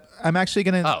 but I'm actually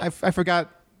gonna. Oh. I forgot.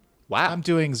 Wow. I'm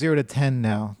doing 0 to 10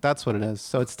 now. That's what it is.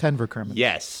 So it's 10 Verkermans.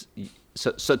 Yes.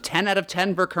 So 10 out of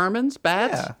 10 Verkermans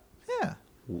baths? Yeah.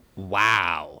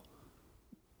 Wow.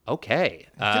 Okay.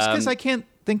 Just because I can't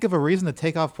think of a reason to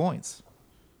take off points.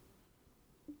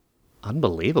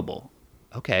 Unbelievable.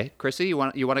 Okay, Chrissy, you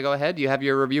want to go ahead? Do you have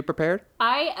your review prepared?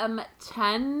 I am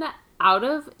 10 out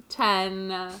of 10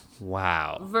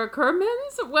 Wow.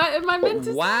 Verkermans. What am I meant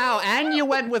to say? Wow, and you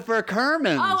went with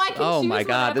Verkermans. Oh, I can Oh choose my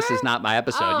God, this whatever? is not my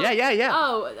episode. Oh, Yeah.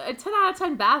 Oh, a 10 out of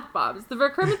 10 bath bombs. The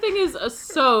Verkerman thing is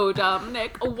so dumb,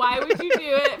 Nick. Why would you do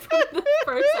it from the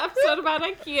first episode about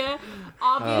IKEA?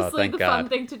 Obviously, thank the God. fun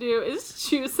thing to do is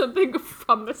choose something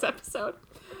from this episode.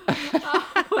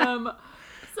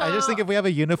 I just think if we have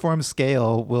a uniform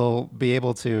scale, we'll be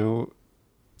able to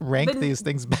rank these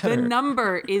things better. The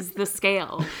number is the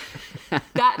scale.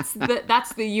 That's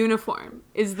the uniform,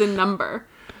 is the number.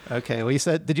 Okay. Well,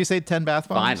 did you say 10 bath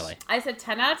bombs? Finally. I said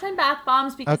 10 out of 10 bath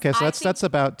bombs because Okay, so I that's think,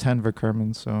 about 10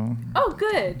 Verkermans. So Oh,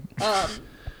 good.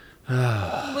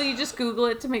 Will you just Google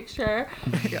it to make sure?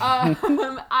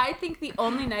 I think the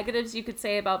only negatives you could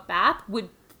say about bath would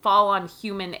fall on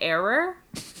human error.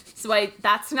 So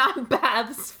that's not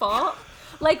bath's fault.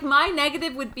 Like, my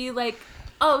negative would be like,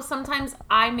 oh, sometimes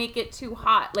I make it too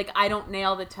hot. Like, I don't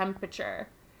nail the temperature.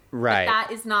 Right. But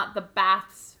that is not the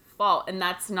bath's fault, and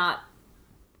that's not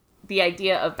the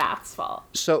idea of bath's fault.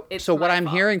 So It's what my I'm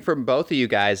fault. hearing from both of you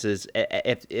guys is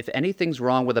if anything's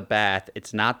wrong with a bath,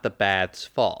 it's not the bath's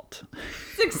fault.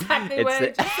 That's exactly It's what I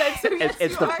the- just said. So yes,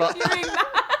 it's you the are fault. hearing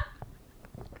that.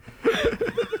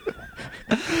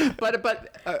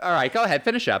 But all right, go ahead,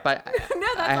 finish up. No, that's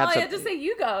I have all I had some- to say.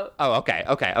 You go. Oh, okay.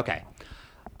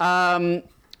 I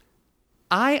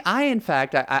in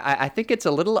fact, I think it's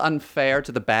a little unfair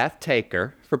to the bath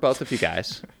taker for both of you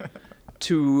guys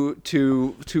to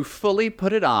fully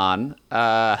put it on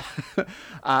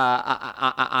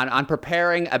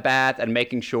preparing a bath and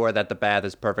making sure that the bath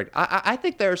is perfect. I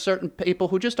think there are certain people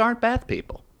who just aren't bath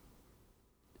people.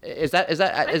 Is that think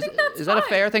that's a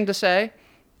fair fine. thing to say?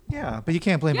 yeah, but you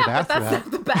can't blame the Yeah, bath but for that's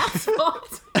that. not the bath's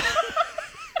fault.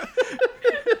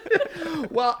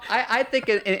 Well, I think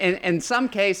in some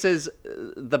cases,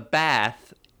 the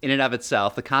bath in and of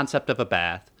itself, the concept of a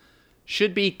bath,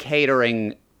 should be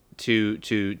catering to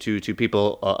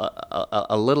people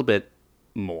a little bit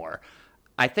more.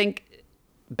 I think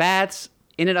baths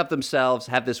in and of themselves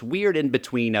have this weird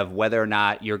in-between of whether or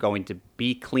not you're going to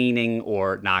be cleaning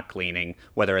or not cleaning,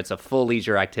 whether it's a full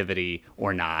leisure activity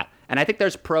or not. And I think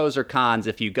there's pros or cons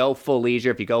if you go full leisure,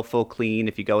 if you go full clean,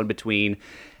 if you go in between.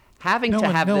 Having No to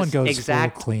one, have no this one goes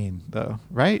exact full clean, though,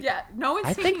 right? Yeah, no one's I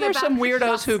taking think there's a some bath weirdos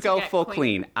just who to go get full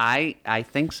clean. I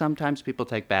think sometimes people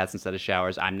take baths instead of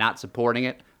showers. I'm not supporting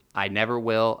it. I never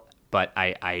will, but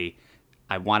I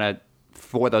want to,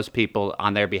 for those people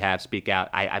on their behalf, speak out.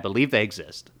 I believe they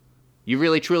exist. You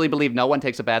really truly believe no one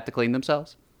takes a bath to clean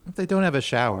themselves? If they don't have a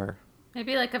shower,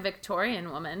 Maybe like a Victorian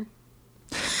woman.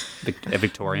 A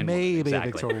Victorian woman, maybe exactly.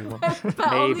 a Victorian woman.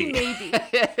 But only Maybe.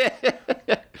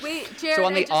 maybe. Wait, Jared, So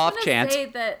on the I just off want chance- to say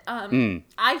that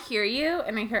I hear you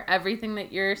and I hear everything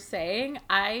that you're saying.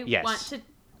 I Yes. want to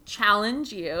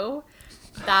challenge you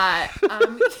that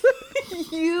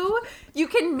you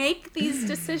can make these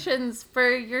decisions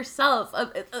for yourself.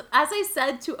 As I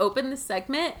said to open the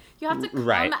segment, you have to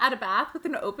come at a bath with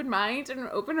an open mind and an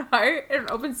open heart and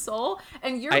an open soul,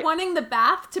 and you're wanting the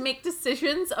bath to make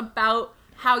decisions about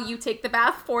how you take the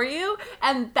bath for you,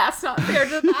 and that's not fair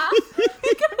to the bath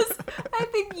because I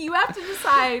think you have to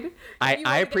decide.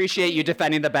 I appreciate you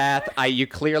defending the bath. You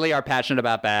clearly are passionate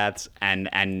about baths, and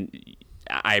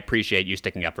I appreciate you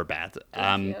sticking up for baths.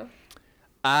 Thank you.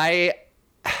 I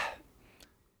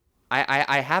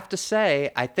have to say,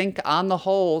 I think on the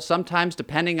whole, sometimes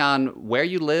depending on where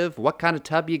you live, what kind of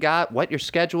tub you got, what your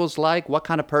schedule's like, what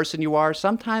kind of person you are,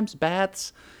 sometimes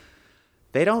baths,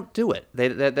 they don't do it.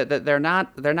 They're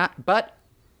not. But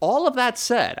all of that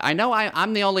said, I know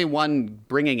I'm the only one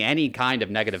bringing any kind of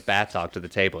negative bath talk to the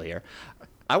table here.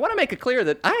 I want to make it clear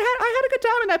that I had a good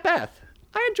time in that bath.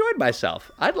 I enjoyed myself.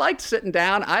 I liked sitting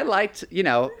down. I liked,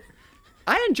 I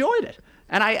enjoyed it.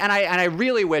 And I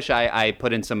really wish I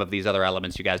put in some of these other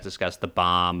elements you guys discussed, the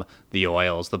balm, the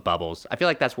oils, the bubbles. I feel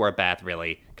like that's where a bath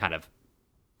really kind of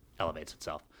elevates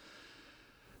itself.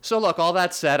 So look, all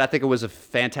that said, I think it was a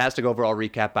fantastic overall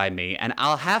recap by me. And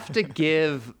I'll have to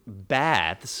give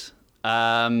baths,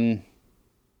 I'm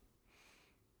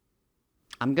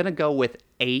going to go with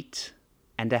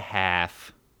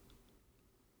 8.5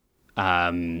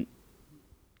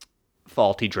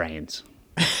 faulty drains.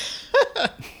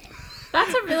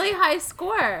 That's a really high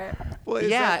score. Well,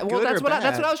 that's what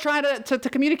I was trying to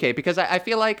communicate, because I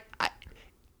feel like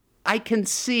I can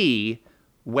see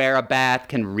where a bath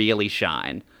can really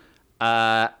shine.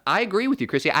 I agree with you,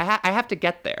 Chrissy. I have to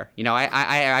get there.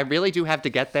 I really do have to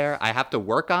get there. I have to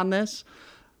work on this.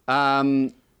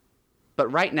 But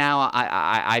right now,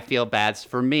 I feel baths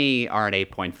for me are an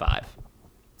 8.5.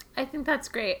 I think that's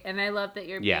great, and I love that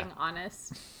you're being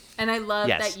honest, and I love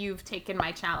that you've taken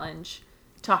my challenge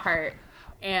to heart,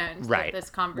 and that this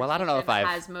conversation I don't know if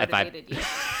has motivated you.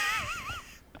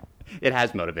 It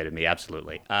has motivated me,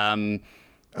 absolutely. Okay.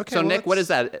 So, well, Nick, what is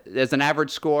that? There's an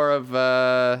average score of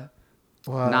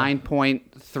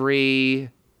 9.3.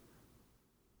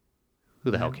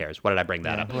 Who the hell cares? Why did I bring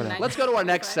that up? Let's go to our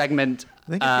next segment. I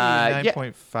think it'd be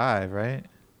 9.5, right?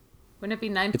 Wouldn't it be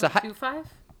 9.25?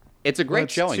 It's a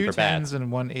great showing for baths. 2 10s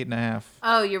and 1 8.5.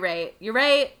 Oh, you're right. You're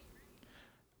right.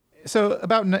 So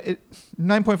about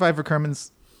 9.5 for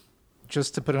Kerman's,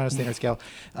 just to put it on a standard scale.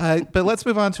 But let's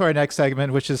move on to our next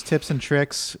segment, which is tips and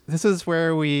tricks. This is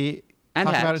where we talk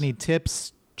about any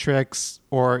tips, tricks,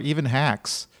 or even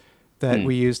hacks that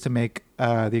we use to make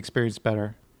the experience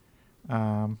better.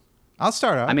 I'll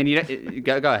start off. I mean,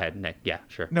 go ahead, Nick. Yeah,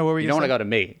 sure. No, what were you don't want to go to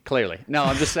me, clearly. No,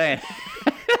 I'm just saying.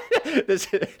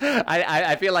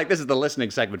 I feel like this is the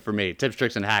listening segment for me. Tips,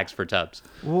 tricks, and hacks for tubs.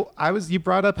 Well, you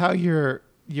brought up how your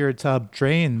tub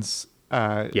drains.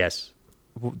 Yes.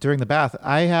 During the bath,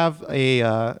 I have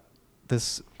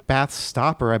this bath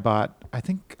stopper I bought. I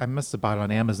think I must have bought it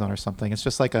on Amazon or something. It's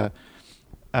just like a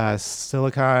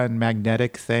silicone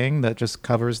magnetic thing that just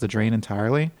covers the drain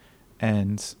entirely,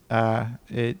 and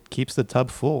it keeps the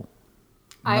tub full.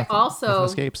 I also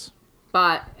escapes.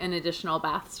 Bought an additional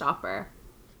bath stopper,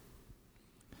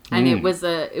 and it was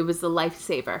a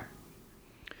lifesaver.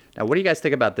 Now, what do you guys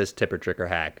think about this tip or trick or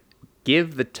hack?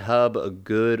 Give the tub a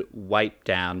good wipe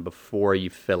down before you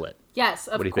fill it. Yes,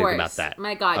 of course. What do you think about that?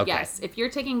 My God, yes. If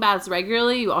you're taking baths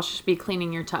regularly, you also should be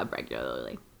cleaning your tub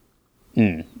regularly.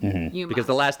 Mm-hmm. Because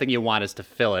the last thing you want is to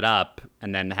fill it up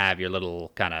and then have your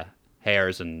little kind of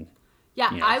hairs and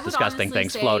I would disgusting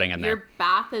things floating in there. Your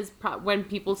bath is when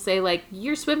people say like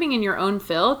you're swimming in your own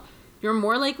filth, you're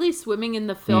more likely swimming in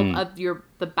the filth of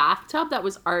the bathtub that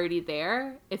was already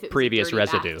there if it was previous a dirty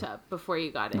residue bathtub before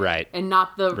you got in, right? And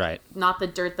not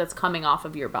the dirt that's coming off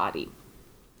of your body,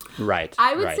 right?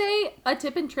 I would say a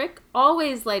tip and trick: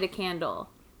 always light a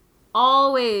candle.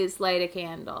 Always light a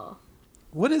candle.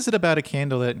 What is it about a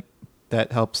candle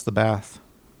that helps the bath?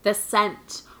 The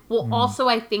scent. Well, also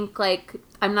I think like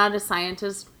I'm not a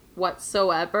scientist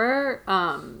whatsoever.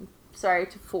 Sorry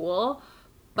to fool.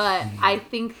 But I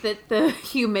think that the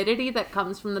humidity that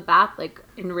comes from the bath like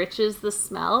enriches the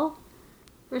smell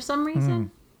for some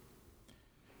reason.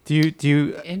 Do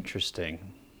you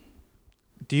Interesting.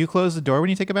 Do you close the door when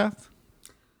you take a bath?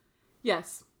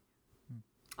 Yes.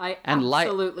 I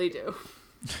absolutely do.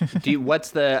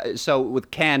 So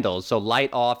with candles, so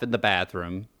light off in the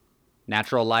bathroom,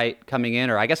 natural light coming in,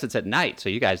 or I guess it's at night, so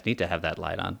you guys need to have that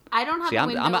light on. I don't have a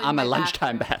window in I'm my a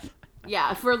lunchtime bathroom. bath.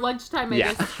 Yeah, for lunchtime,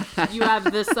 you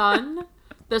have the sun.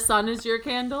 The sun is your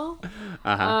candle.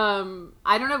 I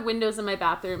don't have windows in my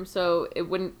bathroom, so it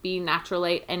wouldn't be natural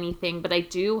light anything. But I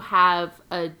do have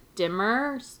a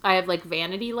dimmer. I have like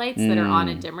vanity lights that are on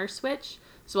a dimmer switch.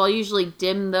 So I'll usually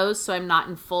dim those so I'm not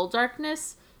in full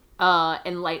darkness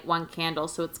and light one candle.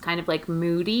 So it's kind of like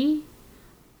moody.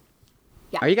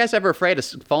 Yeah. Are you guys ever afraid of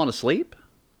falling asleep?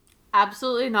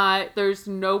 Absolutely not. There's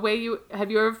no way you...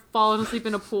 Have you ever fallen asleep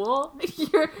in a pool?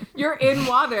 You're in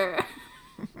water.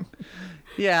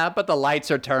 Yeah, but the lights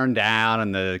are turned down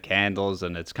and the candles,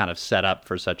 and it's kind of set up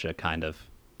for such a kind of,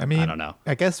 I mean, I don't know,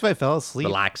 I guess if I fell asleep,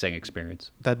 relaxing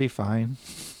experience. that'd be fine.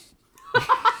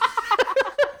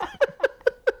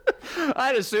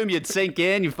 I'd assume you'd sink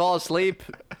in, you'd fall asleep.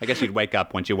 I guess you'd wake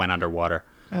up once you went underwater.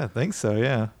 I think so,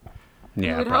 yeah.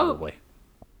 Yeah, would probably.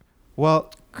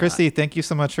 Well, Christy, thank you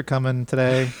so much for coming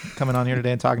on here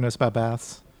today and talking to us about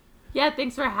baths. Yeah,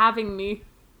 thanks for having me.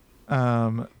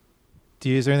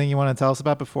 Is there anything you want to tell us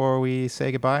about before we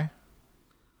say goodbye?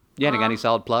 Yeah, and got any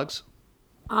solid plugs?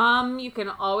 You can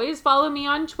always follow me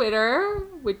on Twitter,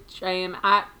 which I am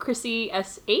at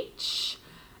ChrissySH.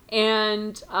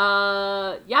 And,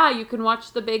 you can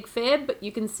watch The Big Fib.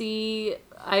 You can see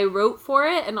I wrote for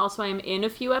it, and also I'm in a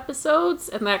few episodes,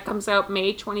 and that comes out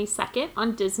May 22nd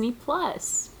on Disney+.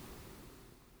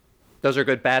 Those are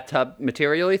good bathtub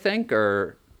material, you think?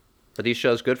 Or are these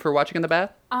shows good for watching in the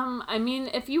bath? I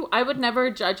mean, I would never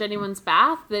judge anyone's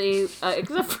bath. They,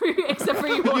 except for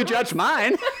you. You judged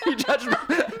mine. You judged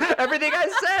everything I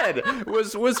said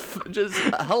was just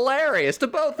hilarious to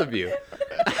both of you.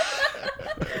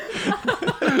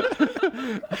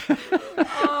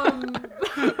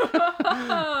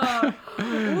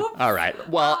 All right.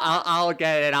 Well, I'll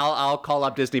get it. I'll call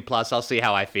up Disney Plus. I'll see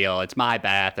how I feel. It's my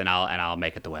bath, and I'll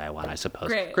make it the way I want, I suppose.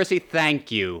 Great. Chrissy,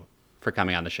 thank you for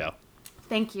coming on the show.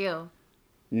 Thank you.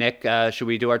 Nick, should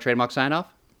we do our trademark sign off?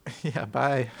 Yeah,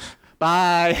 bye.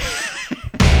 Bye.